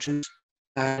headwaters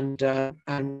and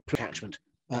catchment,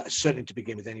 certainly to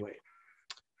begin with anyway.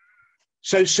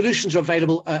 So solutions are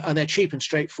available, and they're cheap and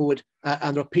straightforward,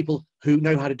 and there are people who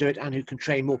know how to do it and who can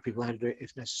train more people how to do it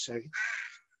if necessary.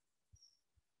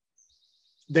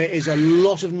 There is a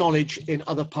lot of knowledge in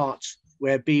other parts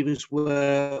where beavers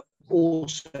were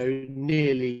also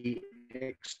nearly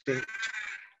extinct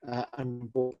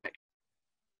and brought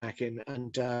back in,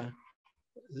 and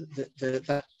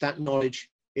that knowledge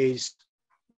is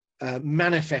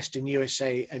manifest in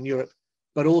USA and Europe,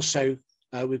 but also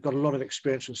we've got a lot of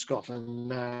experience from Scotland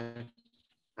now,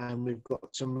 and we've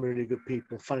got some really good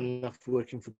people, funnily enough,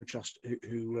 working for the Trust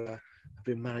who have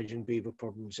been managing beaver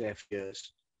problems there for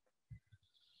years.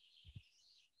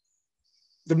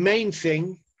 The main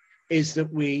thing is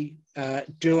that we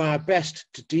do our best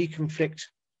to deconflict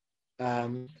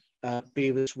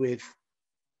beavers with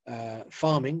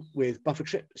farming with buffer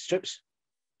strips.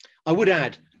 I would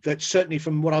add that certainly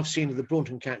from what I've seen of the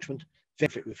Braunton catchment, very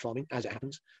fit with farming, as it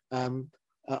happens.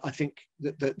 I think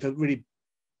that the really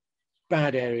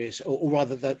bad areas, or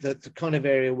rather the kind of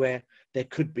area where there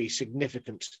could be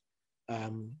significant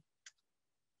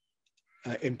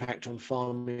impact on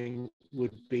farming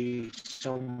would be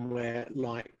somewhere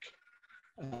like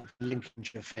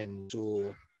Lincolnshire Fens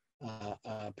or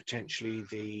potentially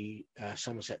the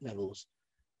Somerset levels.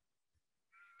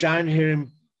 Down here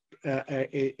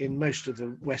in most of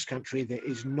the West Country, there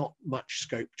is not much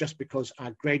scope just because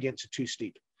our gradients are too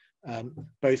steep,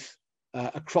 both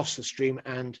across the stream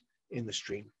and in the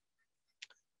stream.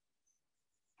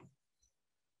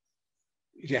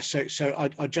 Yes,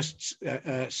 so I just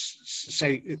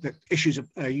say that issues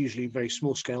are usually very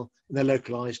small scale, and they're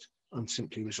localized and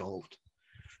simply resolved.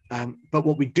 But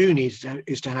what we do need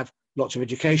is to have lots of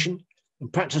education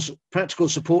and practical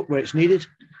support where it's needed,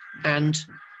 and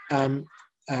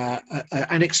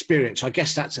experience. I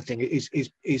guess that's the thing, is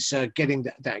getting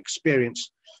that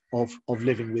experience of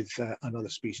living with another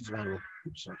species of animal.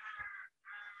 So.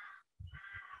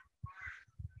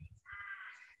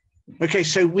 Okay,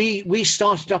 so we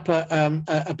started up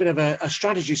a bit of a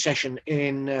strategy session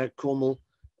in Cornwall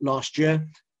last year,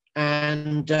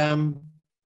 and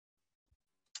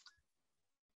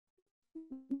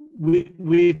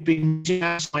we've been using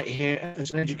our site here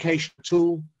as an educational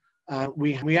tool.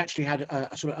 We actually had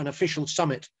a sort of an official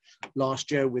summit last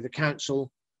year with the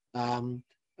council and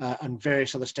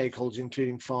various other stakeholders,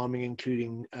 including farming,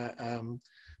 including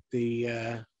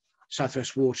the South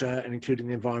West Water, and including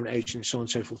the Environment Agency, and so on and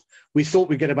so forth. We thought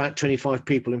we'd get about 25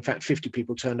 people. In fact, 50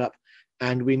 people turned up,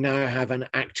 and we now have an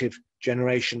active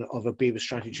generation of a beaver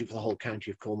strategy for the whole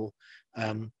county of Cornwall,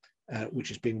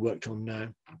 which is being worked on now,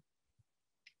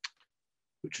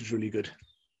 which is really good.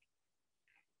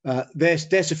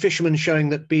 There's a fisherman showing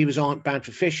that beavers aren't bad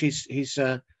for fish. He's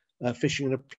fishing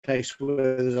in a place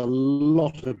where there's a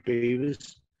lot of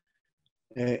beavers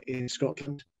in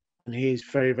Scotland, and he's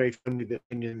very, very firmly the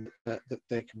opinion that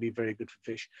they can be very good for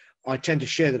fish. I tend to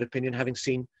share that opinion, having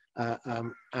seen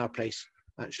our place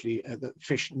actually, the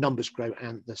fish numbers grow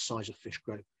and the size of fish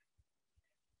grow.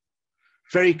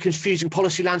 Very confusing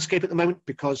policy landscape at the moment,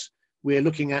 because we're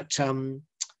looking at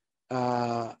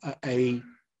a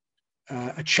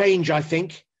change, I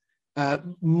think,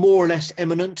 more or less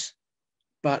imminent.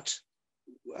 But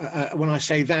when I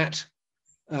say that,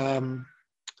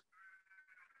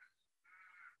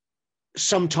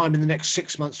 sometime in the next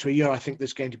 6 months to a year, I think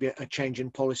there's going to be a change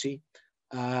in policy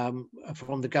from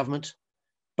the government.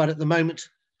 But at the moment,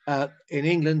 in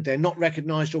England, they're not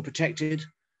recognised or protected,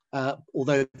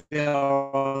 although they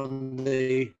are on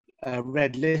the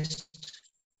red list.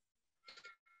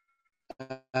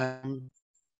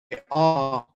 They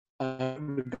are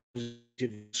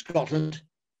in Scotland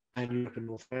and Europe and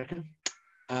North America.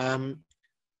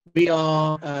 We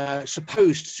are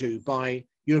supposed to, by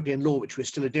European law, which we're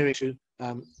still adhering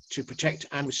to protect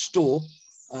and restore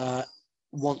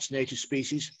once native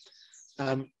species.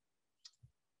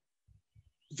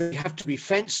 They have to be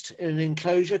fenced in an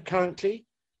enclosure currently,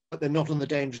 but they're not on the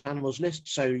dangerous animals list.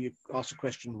 So you ask the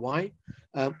question, why?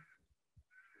 And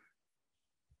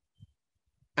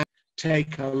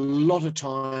take a lot of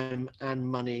time and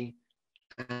money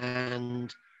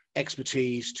and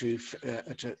expertise to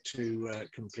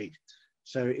complete.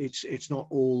 So it's not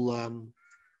all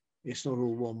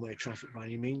one-way traffic by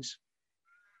any means.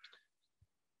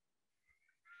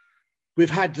 We've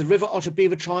had the River Otter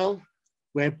Beaver trial,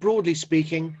 where broadly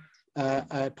speaking,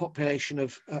 a population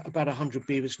of about 100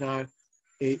 beavers now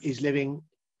is living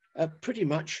pretty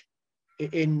much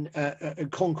in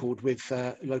concord with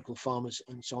local farmers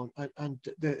and so on, and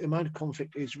the amount of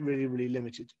conflict is really, really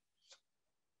limited.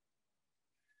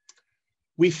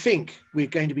 We think we're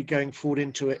going to be going forward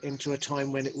into a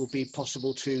time when it will be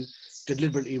possible to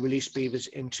deliberately release beavers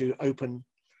into open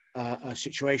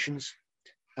situations.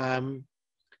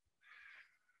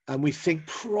 And we think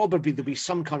probably there'll be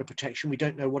some kind of protection. We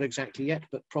don't know what exactly yet,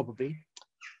 but probably.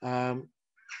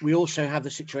 We also have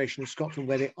the situation in Scotland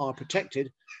where they are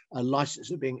protected.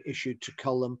 Licenses are being issued to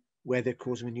cull them where they're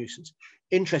causing a nuisance.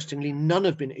 Interestingly, none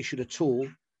have been issued at all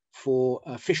for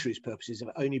fisheries purposes. They've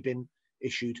only been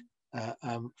issued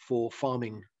for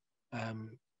farming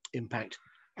impact,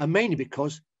 and mainly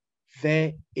because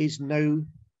there is no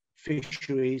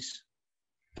fisheries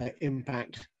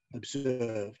impact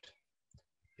observed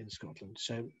in Scotland.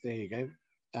 So there you go.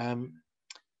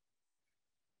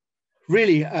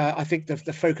 Really, I think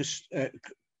the focus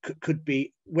could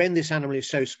be, when this animal is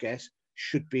so scarce,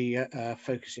 should be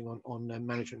focusing on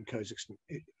management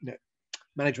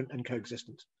and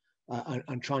coexistence.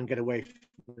 and try and get away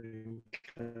from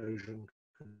enclosure and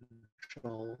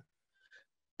control.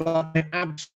 But I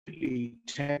absolutely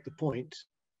take the point,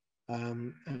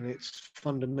 and it's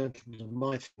fundamental to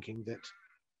my thinking that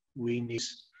we need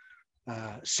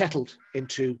settled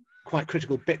into quite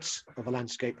critical bits of a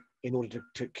landscape in order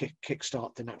to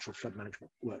kickstart the natural flood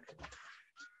management work.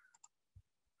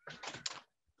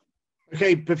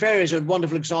 Okay, Bavaria is a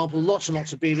wonderful example. Lots and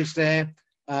lots of beavers there.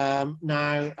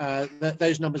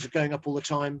 Those numbers are going up all the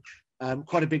time.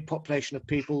 Quite a big population of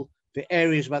people. The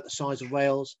area is about the size of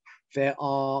Wales. There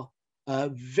are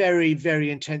very,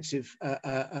 very intensive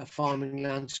farming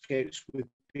landscapes with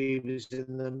beavers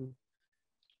in them,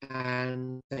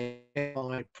 and they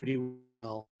buy pretty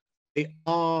well. They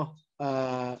are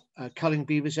culling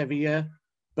beavers every year,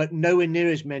 but nowhere near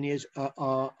as many as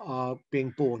are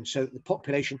being born. So the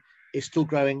population is still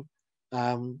growing.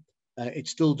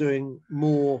 It's still doing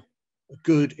more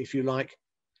good, if you like,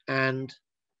 and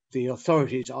the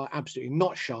authorities are absolutely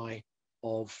not shy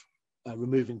of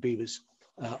removing beavers,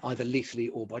 either lethally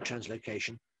or by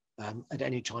translocation, at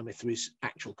any time if there is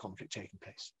actual conflict taking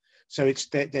place. So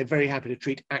they're very happy to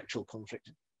treat actual conflict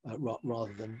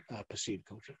rather than perceived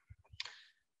conflict.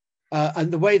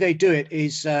 And the way they do it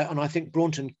is, and I think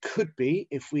Braunton could be,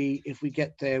 if we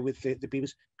get there with the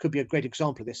beavers, could be a great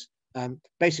example of this.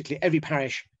 Basically, every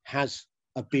parish has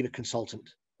a beaver consultant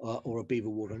or a beaver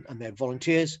warden, and they're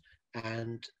volunteers.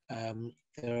 And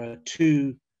there are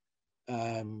 2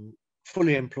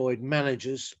 fully employed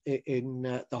managers in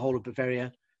the whole of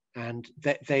Bavaria, and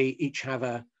they each have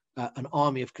an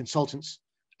army of consultants.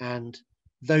 And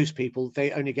those people,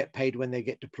 they only get paid when they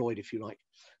get deployed, if you like.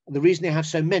 And the reason they have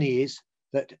so many is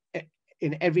that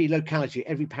in every locality,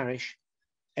 every parish,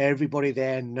 everybody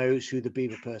there knows who the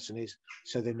beaver person is,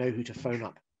 so they know who to phone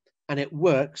up. And it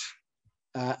works,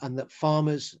 and that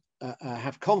farmers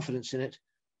have confidence in it,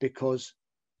 because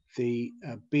the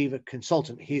beaver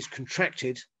consultant, he is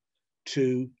contracted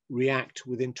to react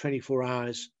within 24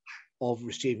 hours of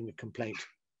receiving a complaint.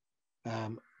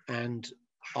 And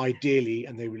ideally,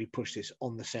 and they really push this,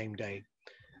 on the same day.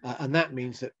 And that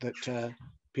means that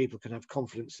people can have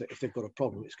confidence that if they've got a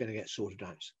problem, it's going to get sorted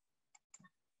out.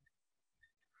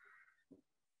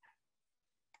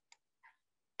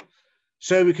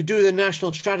 So we could do the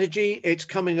national strategy. It's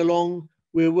coming along.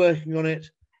 We're working on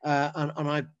it. And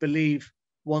I believe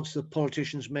once the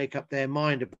politicians make up their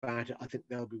mind about it, I think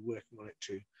they'll be working on it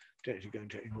too. Don't need to go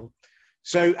into it anymore.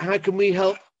 So how can we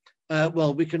help?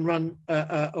 Well, we can run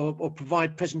or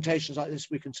provide presentations like this.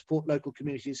 We can support local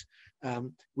communities.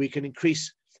 We can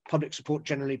increase public support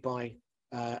generally by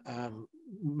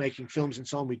making films and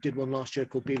so on. We did one last year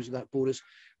called Beavers Without Borders.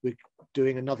 We're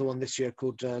doing another one this year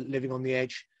called Living on the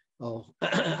Edge.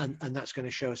 And that's going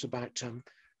to show us about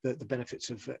the benefits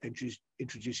of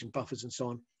introducing buffers and so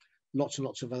on. Lots and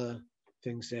lots of other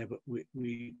things there, but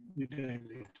we don't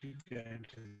need to go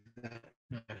into that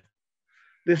now.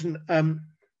 Listen,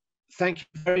 thank you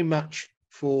very much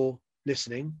for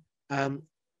listening.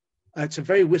 It's a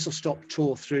very whistle-stop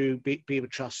tour through Beaver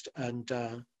Trust and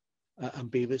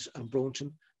Beavers and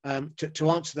Braunton. To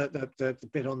answer the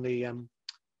bit on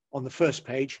the first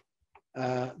page,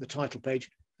 the title page,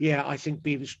 yeah, I think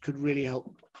Beavers could really help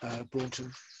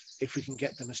Braunton if we can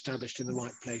get them established in the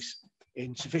right place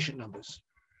in sufficient numbers.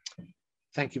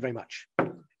 Thank you very much.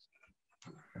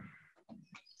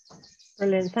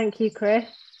 Brilliant, thank you, Chris.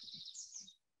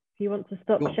 If you want to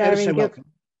stop You're sharing, so welcome.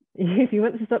 if you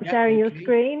want to stop sharing your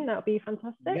screen, that would be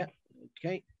fantastic. Yeah,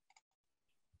 okay.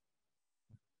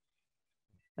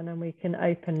 And then we can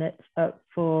open it up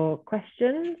for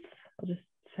questions. I'll just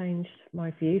change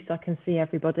my view so I can see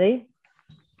everybody.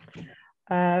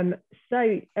 Thank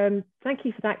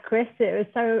you for that, Chris. It was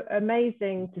so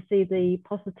amazing to see the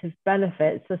positive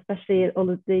benefits, especially all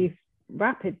of these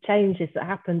rapid changes that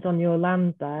happened on your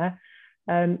land there.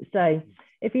 So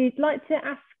if you'd like to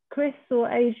ask Chris or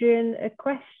Adrian a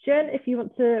question, if you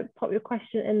want to pop your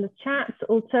question in the chat,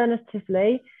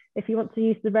 alternatively, if you want to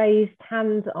use the raised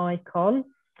hand icon,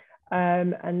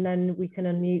 and then we can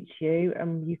unmute you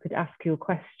and you could ask your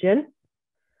question.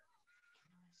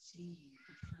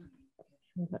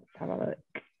 Let's have a look.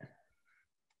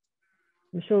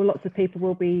 I'm sure lots of people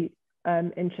will be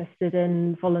interested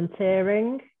in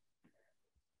volunteering.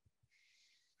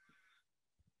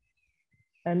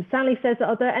 Sally says,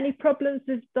 are there any problems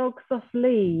with dogs off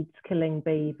leads killing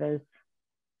beavers?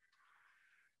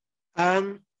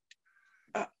 Very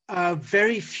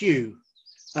few.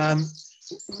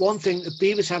 One thing, the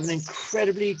beavers have an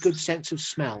incredibly good sense of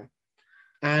smell.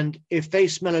 And if they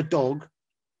smell a dog,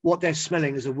 what they're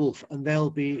smelling is a wolf, and they'll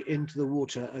be into the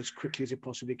water as quickly as it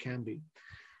possibly can be.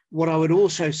 what I would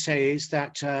also say is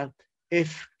that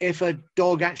if a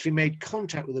dog actually made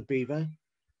contact with a beaver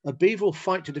will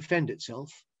fight to defend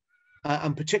itself,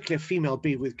 and particularly a female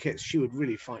beaver with kits, she would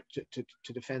really fight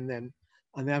to defend them.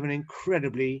 And they have an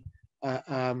incredibly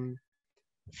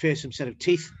fearsome set of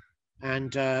teeth.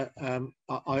 And I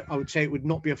would say it would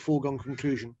not be a foregone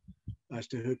conclusion as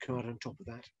to who'd come out on top of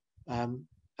that.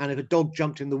 And if a dog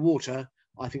jumped in the water,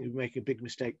 I think it would make a big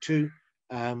mistake too.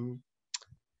 Yeah,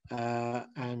 I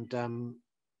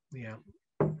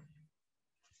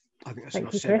think that's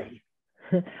enough said.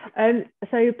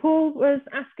 So Paul was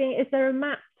asking, is there a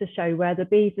map to show where the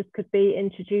beavers could be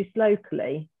introduced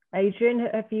locally? Adrian,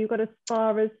 have you got as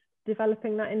far as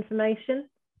developing that information?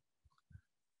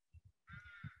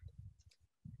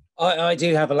 I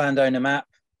do have a landowner map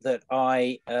that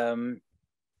I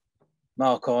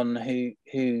mark on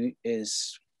who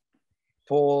is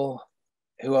for,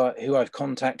 who I've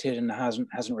contacted and hasn't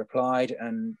replied,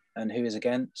 and who is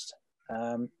against.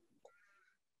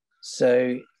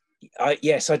 So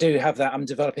yes, I do have that. I'm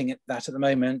developing that at the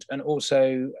moment, and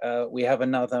also we have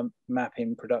another map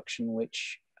in production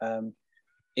which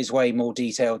is way more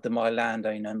detailed than my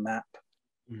landowner map,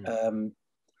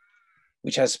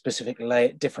 which has specific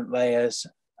different layers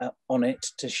on it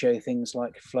to show things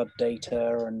like flood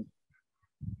data and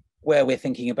where we're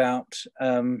thinking about,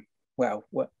 where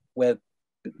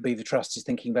Beaver Trust is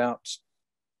thinking about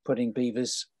putting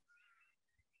beavers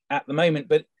at the moment.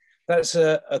 But that's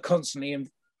a constantly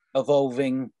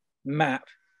evolving map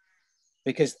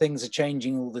because things are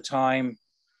changing all the time.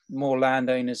 More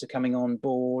landowners are coming on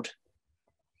board.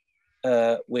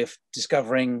 We're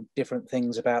discovering different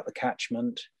things about the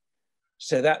catchment.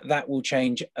 So that will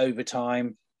change over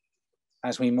time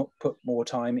as we put more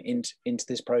time into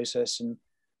this process and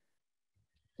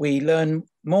we learn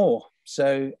more.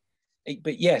 So,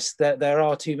 but yes, there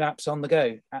are two maps on the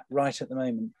go right at the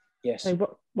moment. Yes.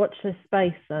 So watch this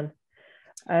space then.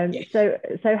 Yes. So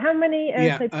how many?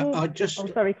 Yeah, Paul,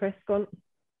 sorry, Chris, go on.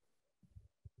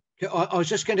 I was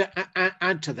just going to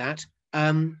add to that.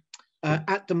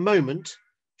 At the moment,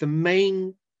 the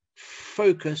main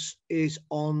focus is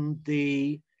on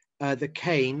the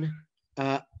Caen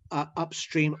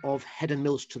upstream of Head and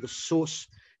Mills to the source,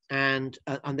 and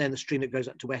then the stream that goes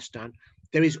up to Westdown.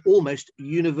 There is almost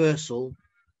universal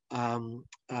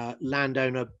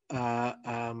landowner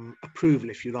approval,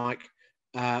 if you like,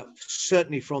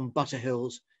 certainly from Butter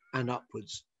Hills and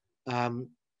upwards. There's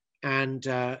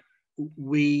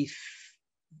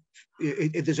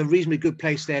a reasonably good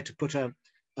place there to put a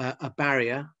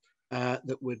barrier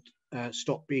that would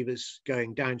stop beavers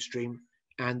going downstream,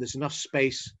 and there's enough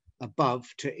space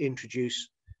above to introduce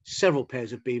several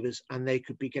pairs of beavers, and they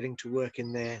could be getting to work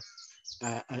in there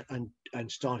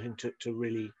and starting to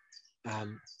really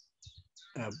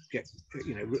get,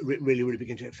 really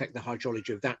begin to affect the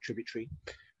hydrology of that tributary.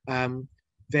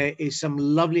 There is some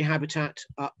lovely habitat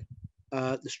up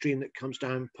the stream that comes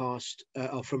down past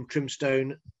from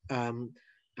Trimstone and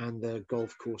the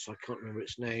golf course, I can't remember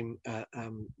its name, that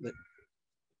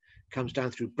comes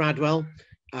down through Bradwell.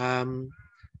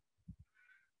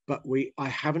 But I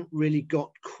haven't really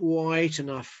got quite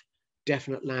enough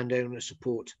definite landowner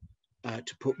support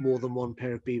to put more than one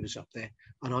pair of beavers up there.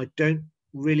 And I don't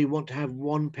really want to have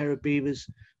one pair of beavers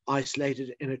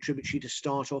isolated in a tributary to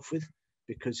start off with,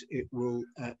 because it will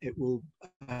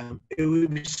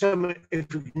be some,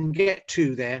 if we can get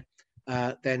two there,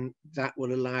 then that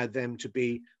will allow them to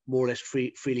be more or less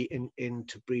freely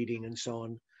into breeding and so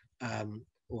on,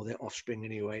 or their offspring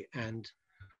anyway, and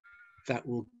that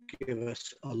will give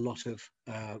us a lot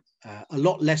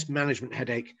less management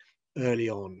headache early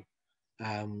on.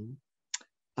 And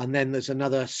then there's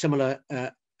another similar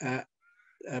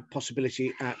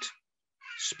possibility at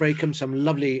Spraycombe, some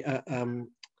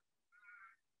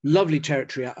lovely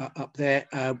territory up there,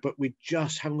 but we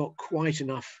just haven't got quite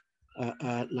enough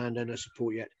landowner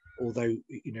support yet. Although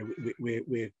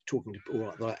we're talking to,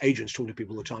 or Adrian's talking to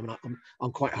people all the time, and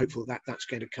I'm quite hopeful that that's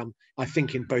going to come, I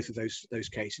think, in both of those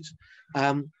cases.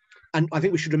 And I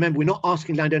think we should remember, we're not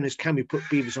asking landowners, can we put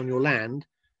beavers on your land?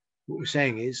 What we're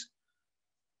saying is,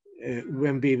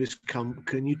 when beavers come,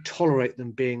 can you tolerate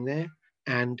them being there?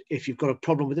 And if you've got a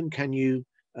problem with them, can you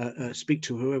speak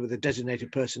to whoever the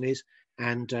designated person is,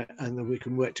 and then we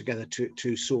can work together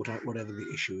to sort out whatever the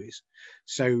issue is.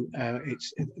 So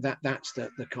that's the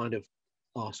kind of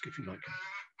ask, if you like.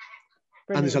 Brilliant.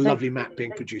 And there's a lovely map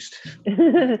being produced.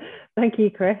 Thank you,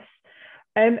 Chris.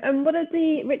 And what are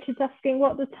Richard's asking,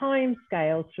 what are the time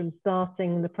scales from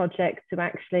starting the project to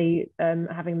actually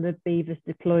having the beavers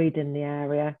deployed in the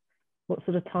area? What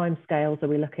sort of time scales are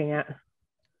we looking at?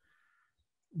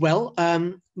 Well,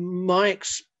 my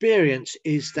experience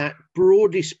is that,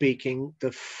 broadly speaking,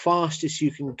 the fastest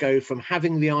you can go from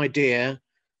having the idea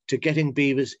to getting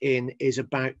beavers in is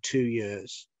about 2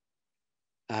 years.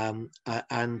 And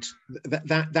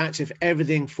that's if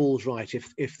everything falls right.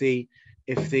 If the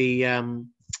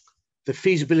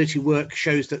feasibility work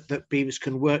shows that beavers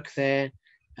can work there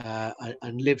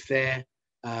and live there,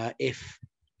 if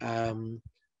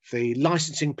the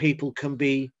licensing people can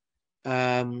be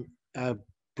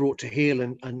brought to heel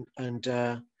and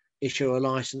issue a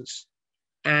license,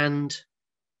 and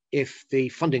if the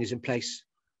funding is in place,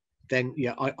 then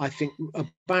yeah, I think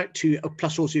about 2.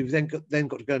 Plus, also you've then got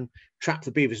to go and trap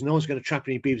the beavers. No one's going to trap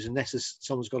any beavers unless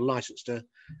someone's got a license to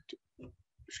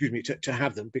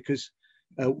have them, because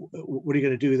what are you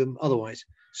going to do with them otherwise?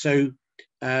 So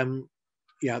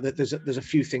yeah, there's a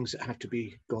few things that have to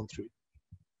be gone through.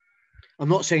 I'm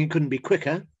not saying it couldn't be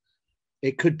quicker.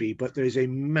 It could be, but there is a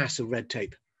massive red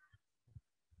tape.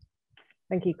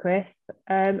 Thank you, Chris.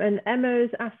 And Emma's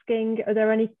asking, are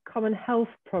there any common health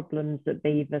problems that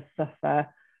beavers suffer?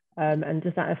 And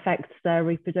does that affect their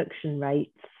reproduction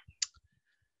rates?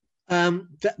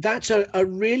 That's a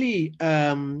really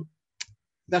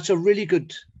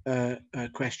good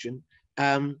question.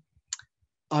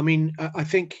 I mean, I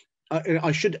think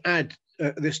I should add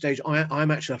at this stage,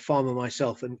 I'm actually a farmer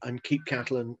myself and keep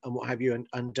cattle and what have you.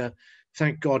 And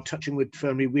thank God, touching wood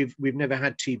firmly, we've never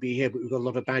had TB here, but we've got a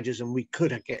lot of badgers and we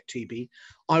could get TB.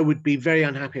 I would be very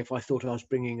unhappy if I thought I was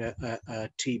bringing a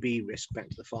TB risk back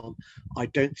to the farm. I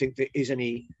don't think there is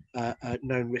any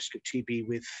known risk of TB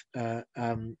with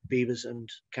beavers and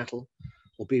cattle,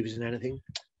 or beavers and anything.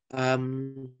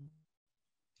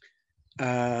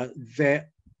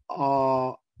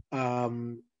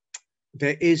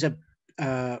 There is a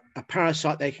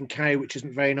parasite they can carry, which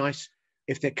isn't very nice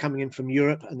if they're coming in from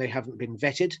Europe and they haven't been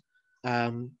vetted.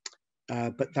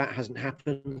 But that hasn't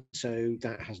happened, so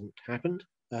that hasn't happened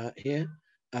here.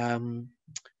 I'm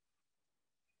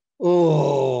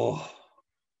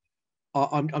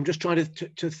just trying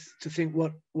to think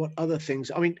what other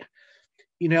things. I mean,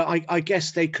 you know, I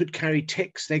guess they could carry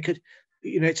ticks. They could,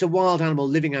 you know, it's a wild animal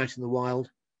living out in the wild.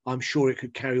 I'm sure it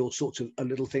could carry all sorts of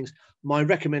little things. My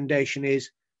recommendation is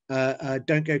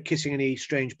don't go kissing any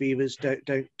strange beavers.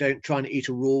 Don't try and eat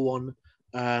a raw one.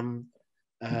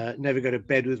 Never go to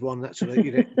bed with one. That sort of,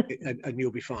 you know, and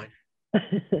you'll be fine.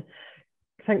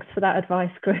 Thanks for that advice,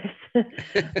 Chris.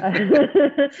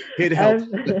 Here to help.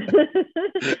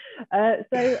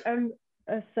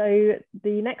 So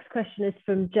the next question is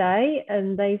from Jay,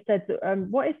 and they said,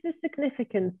 what is the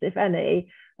significance, if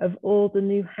any, of all the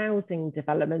new housing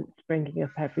developments springing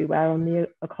up everywhere on the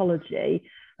ecology?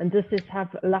 And does this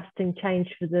have a lasting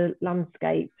change for the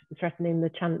landscape, threatening the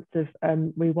chance of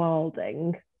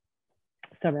rewilding?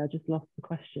 Sorry, I just lost the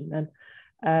question then.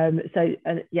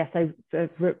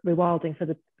 Rewilding for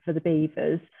the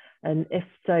beavers, and if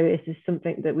so, is this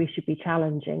something that we should be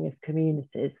challenging as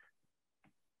communities?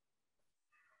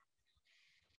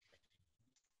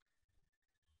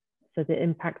 So the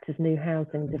impact of new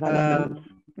housing developments.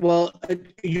 Well,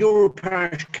 you're a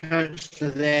parish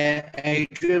councillor there,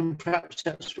 Adrian. Perhaps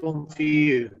that's one for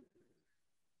you.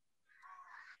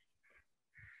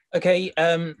 Okay,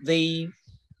 the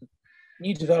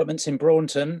new developments in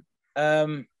Braunton,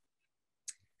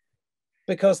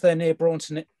 because they're near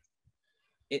Braunton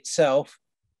itself,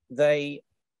 they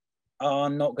are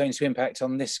not going to impact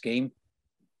on this scheme.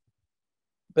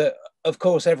 But of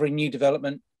course, every new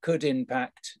development could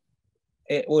impact.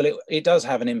 It does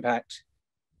have an impact.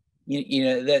 You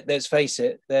know, let's face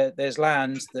it, there's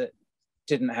lands that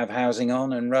didn't have housing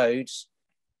on and roads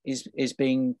is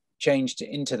being changed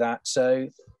into that. So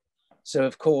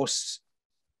of course,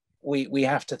 we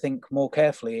have to think more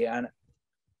carefully, and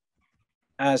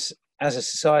as a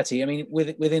society, I mean,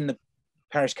 within the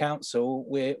parish council,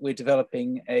 we're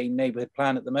developing a neighbourhood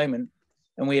plan at the moment,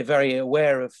 and we are very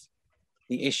aware of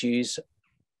the issues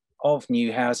of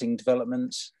new housing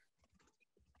developments,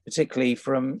 particularly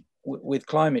with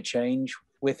climate change.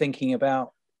 We're thinking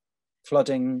about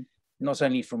flooding not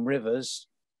only from rivers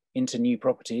into new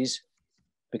properties,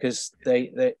 because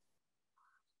they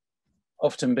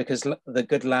often, because the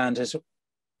good land has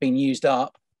been used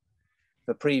up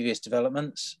for previous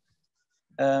developments.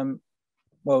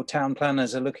 Well, town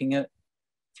planners are looking at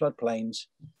floodplains,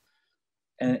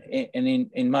 and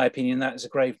in my opinion, that is a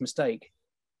grave mistake.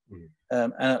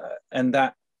 And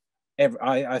that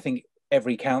I think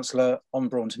every councillor on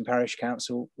Braunton Parish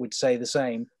Council would say the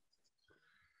same.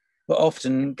 But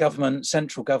often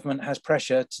central government has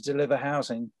pressure to deliver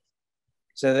housing.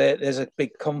 So there's a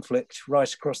big conflict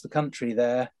right across the country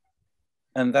there,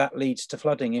 and that leads to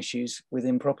flooding issues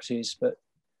within properties. But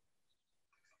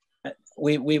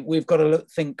we've got to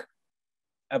think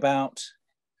about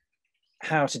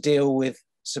how to deal with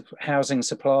housing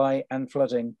supply and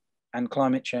flooding and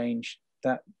climate change.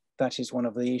 That is one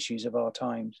of the issues of our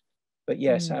times. But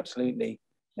yes, absolutely.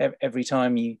 Every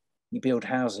time you build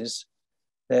houses,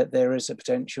 there is a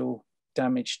potential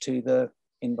damage to the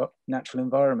natural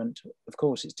environment. Of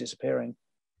course, it's disappearing.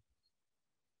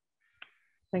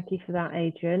 Thank you for that,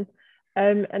 Adrian.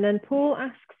 And then Paul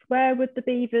asks, where would the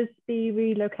beavers be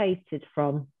relocated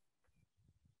from?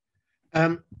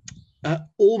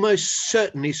 Almost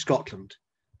certainly Scotland.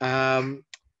 One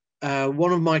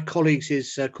of my colleagues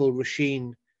is called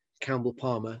Roisin Campbell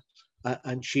Palmer,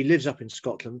 and she lives up in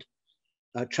Scotland,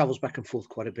 travels back and forth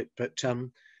quite a bit, but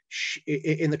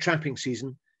in the trapping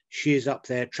season, she is up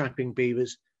there trapping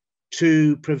beavers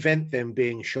to prevent them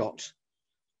being shot.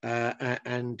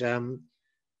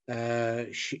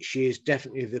 She is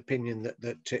definitely of the opinion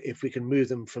that if we can move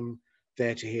them from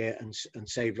there to here and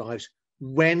save lives,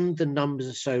 when the numbers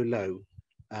are so low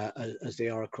as they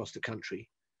are across the country,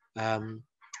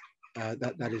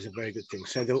 that is a very good thing.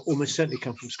 So they'll almost certainly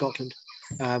come from Scotland.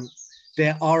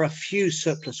 There are a few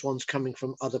surplus ones coming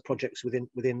from other projects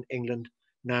within England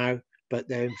now, but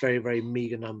they're in very, very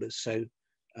meagre numbers. So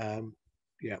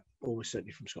yeah, almost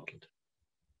certainly from Scotland.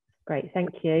 Great,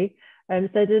 thank you.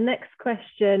 So the next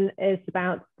question is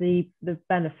about the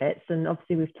benefits, and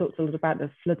obviously we've talked a lot about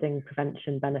the flooding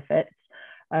prevention benefits,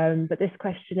 but this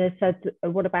question is said,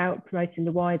 what about promoting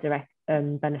the wider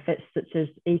benefits such as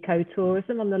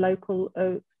ecotourism on the local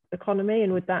economy,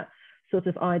 and would that sort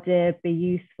of idea be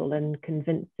useful in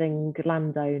convincing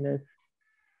landowners?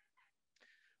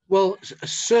 Well,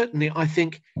 certainly I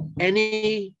think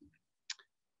any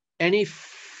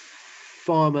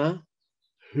farmer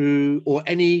who, or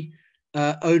any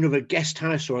owner of a guest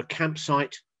house or a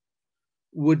campsite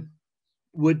would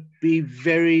be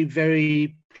very,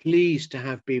 very pleased to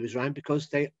have beavers around, because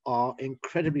they are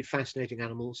incredibly fascinating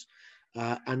animals,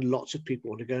 and lots of people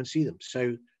want to go and see them.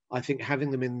 So I think having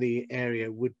them in the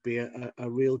area would be a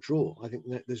real draw. I think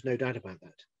that there's no doubt about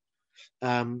that.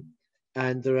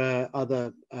 And there are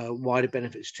other wider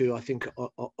benefits too, I think,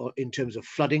 in terms of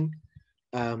flooding,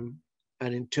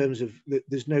 and in terms of,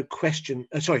 there's no question,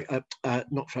 a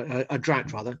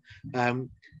drought rather.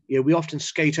 Yeah, we often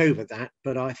skate over that,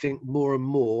 but I think more and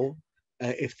more,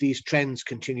 if these trends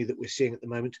continue that we're seeing at the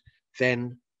moment,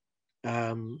 then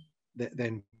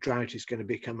drought is going to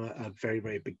become a very,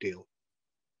 very big deal.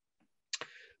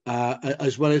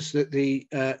 As well as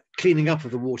the cleaning up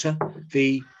of the water,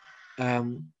 the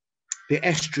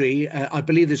estuary. I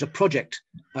believe there's a project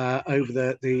over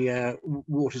the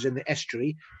waters in the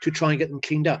estuary to try and get them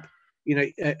cleaned up. You know,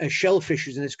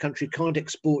 shellfishers in this country can't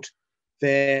export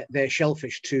their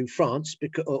shellfish to France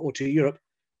or to Europe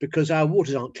because our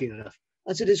waters aren't clean enough.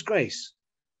 That's a disgrace.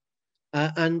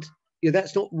 And you know,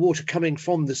 that's not water coming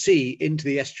from the sea into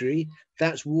the estuary.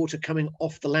 That's water coming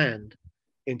off the land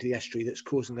into the estuary that's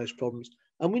causing those problems.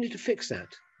 And we need to fix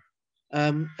that.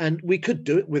 And we could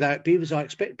do it without beavers, I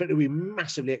expect, but it would be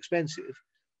massively expensive.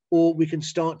 Or we can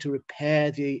start to repair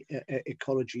the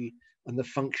ecology and the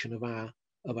function of our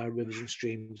rivers and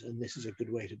streams, and this is a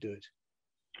good way to do it.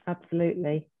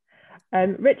 Absolutely.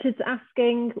 Richard's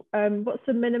asking, what's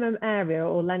the minimum area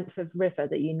or length of river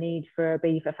that you need for a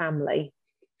beaver family?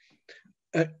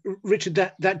 Richard,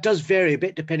 that does vary a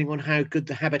bit depending on how good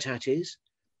the habitat is.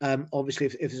 Obviously,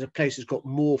 if there's a place that's got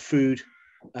more food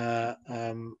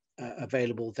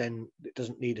available, then it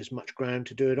doesn't need as much ground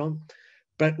to do it on.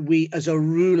 But we, as a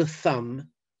rule of thumb,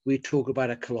 we talk about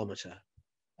 1 kilometre,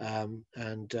 and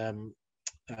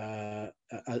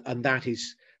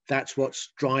that's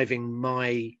what's driving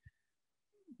my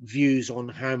views on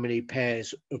how many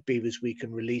pairs of beavers we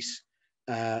can release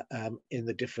in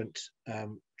the different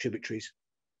tributaries.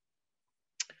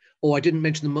 Oh, I didn't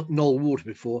mention the Knoll Water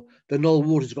before. The Knoll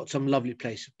Water's got some lovely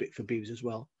place for beavers as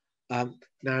well.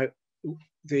 Now,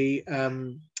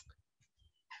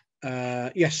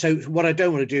 yes, so what I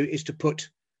don't want to do is to put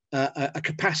a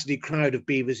capacity crowd of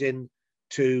beavers in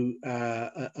to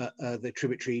the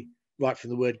tributary right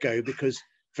from the word go, because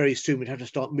very soon we'd have to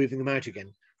start moving them out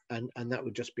again, and that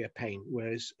would just be a pain.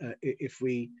 Whereas if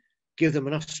we give them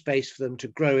enough space for them to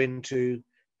grow into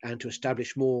and to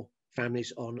establish more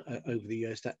families on over the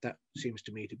years, that seems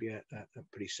to me to be a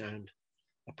pretty sound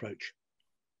approach.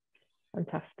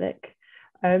 Fantastic.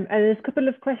 And there's a couple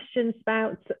of questions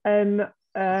about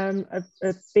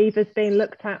beavers being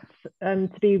looked at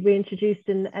to be reintroduced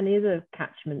in any other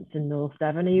catchments in North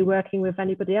Devon. Are you working with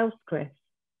anybody else, Chris?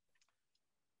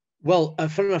 Well,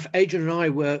 funny enough, Adrian and I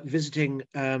were visiting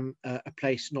a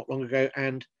place not long ago,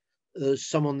 and there's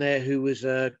someone there who was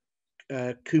a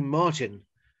coon martin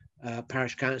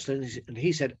parish councillor, and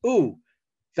he said, "Oh,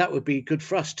 that would be good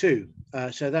for us too."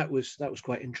 So that was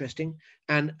quite interesting.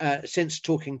 And since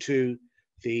talking to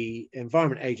the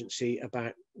Environment Agency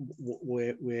about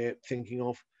what we're thinking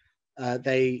of,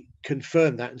 they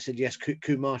confirmed that and said yes,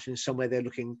 Caen Martin is somewhere they're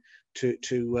looking to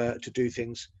do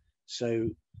things. So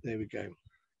there we go.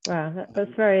 Wow,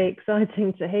 that's very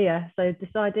exciting to hear. So this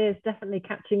idea is definitely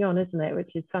catching on, isn't it?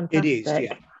 Which is fantastic. It is,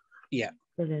 yeah.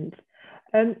 Brilliant.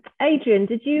 Adrian,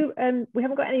 did you? We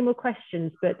haven't got any more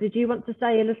questions, but did you want to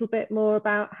say a little bit more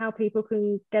about how people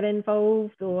can get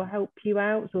involved or help you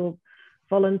out or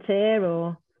volunteer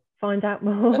or find out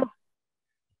more?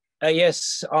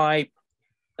 Yes,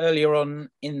 earlier on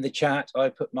in the chat, I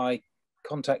put my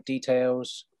contact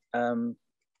details.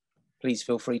 Please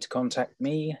feel free to contact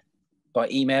me by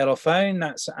email or phone.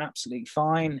 That's absolutely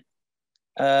fine.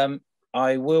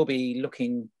 I will be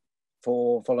looking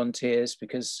for volunteers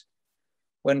because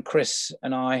when Chris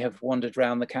and I have wandered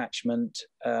around the catchment,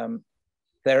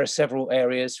 there are several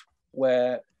areas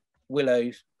where willow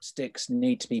sticks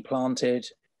need to be planted,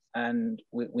 and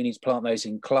we need to plant those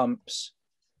in clumps,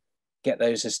 get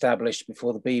those established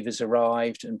before the beavers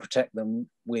arrived, and protect them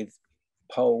with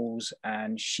poles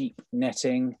and sheep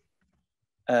netting.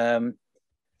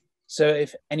 So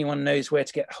if anyone knows where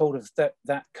to get hold of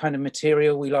that kind of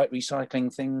material, we like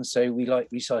recycling things. So we like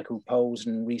recycled poles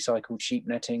and recycled sheep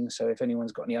netting. So if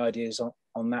anyone's got any ideas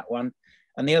on that one.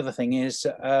 And the other thing is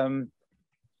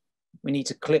we need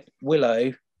to clip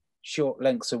willow, short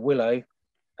lengths of willow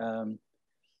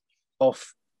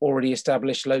off already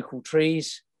established local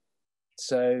trees.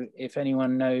 So if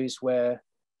anyone knows where,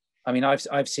 I mean,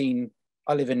 I've seen,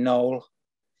 I live in Knowle,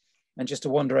 and just to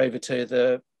wander over to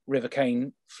the River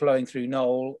Caen flowing through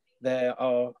Knowle, there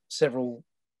are several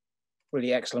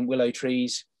really excellent willow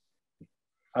trees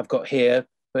I've got here,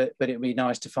 but it'd be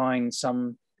nice to find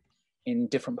some in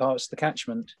different parts of the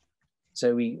catchment.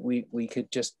 So we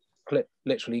could just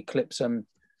literally clip some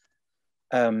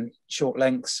short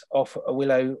lengths off a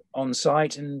willow on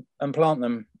site and plant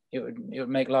them. It would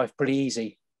make life pretty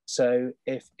easy. So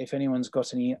if anyone's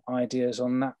got any ideas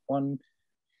on that one,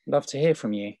 love to hear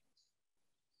from you.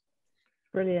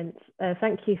 Brilliant.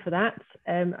 Thank you for that.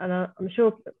 And I'm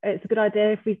sure it's a good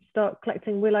idea if we start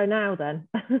collecting willow now then,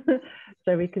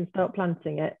 so we can start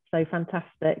planting it. So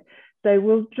fantastic. So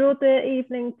we'll draw the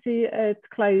evening to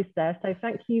close there. So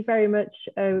thank you very much,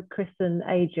 Chris and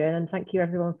Adrian, and thank you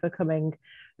everyone for coming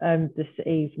this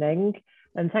evening.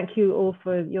 And thank you all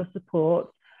for your support.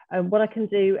 What I can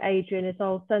do, Adrian, is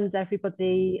I'll send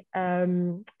everybody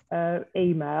email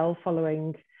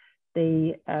following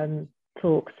the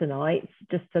talk tonight,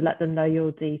 just to let them know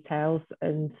your details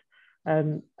and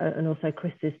also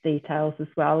Chris's details as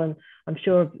well. And I'm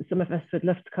sure some of us would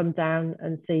love to come down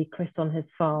and see Chris on his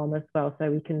farm as well,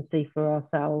 so we can see for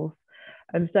ourselves.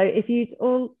 So if you'd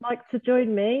all like to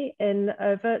join me in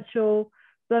a virtual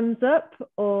thumbs up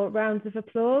or round of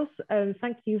applause,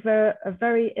 thank you for a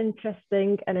very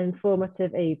interesting and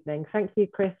informative evening. Thank you,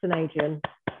 Chris and Adrian.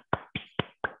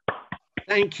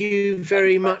 Thank you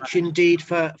very much indeed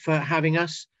for having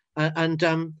us, and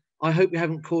I hope we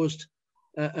haven't caused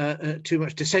too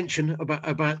much dissension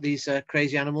about these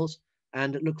crazy animals,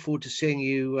 and look forward to seeing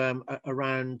you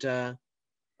around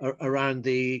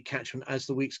the catchment as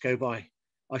the weeks go by.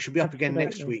 I should be up again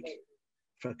next week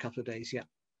for a couple of days. Yeah,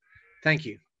 thank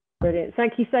you. Brilliant.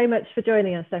 Thank you so much for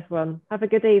joining us, everyone. Have a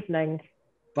good evening.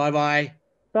 Bye-bye.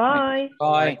 Bye.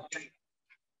 Bye.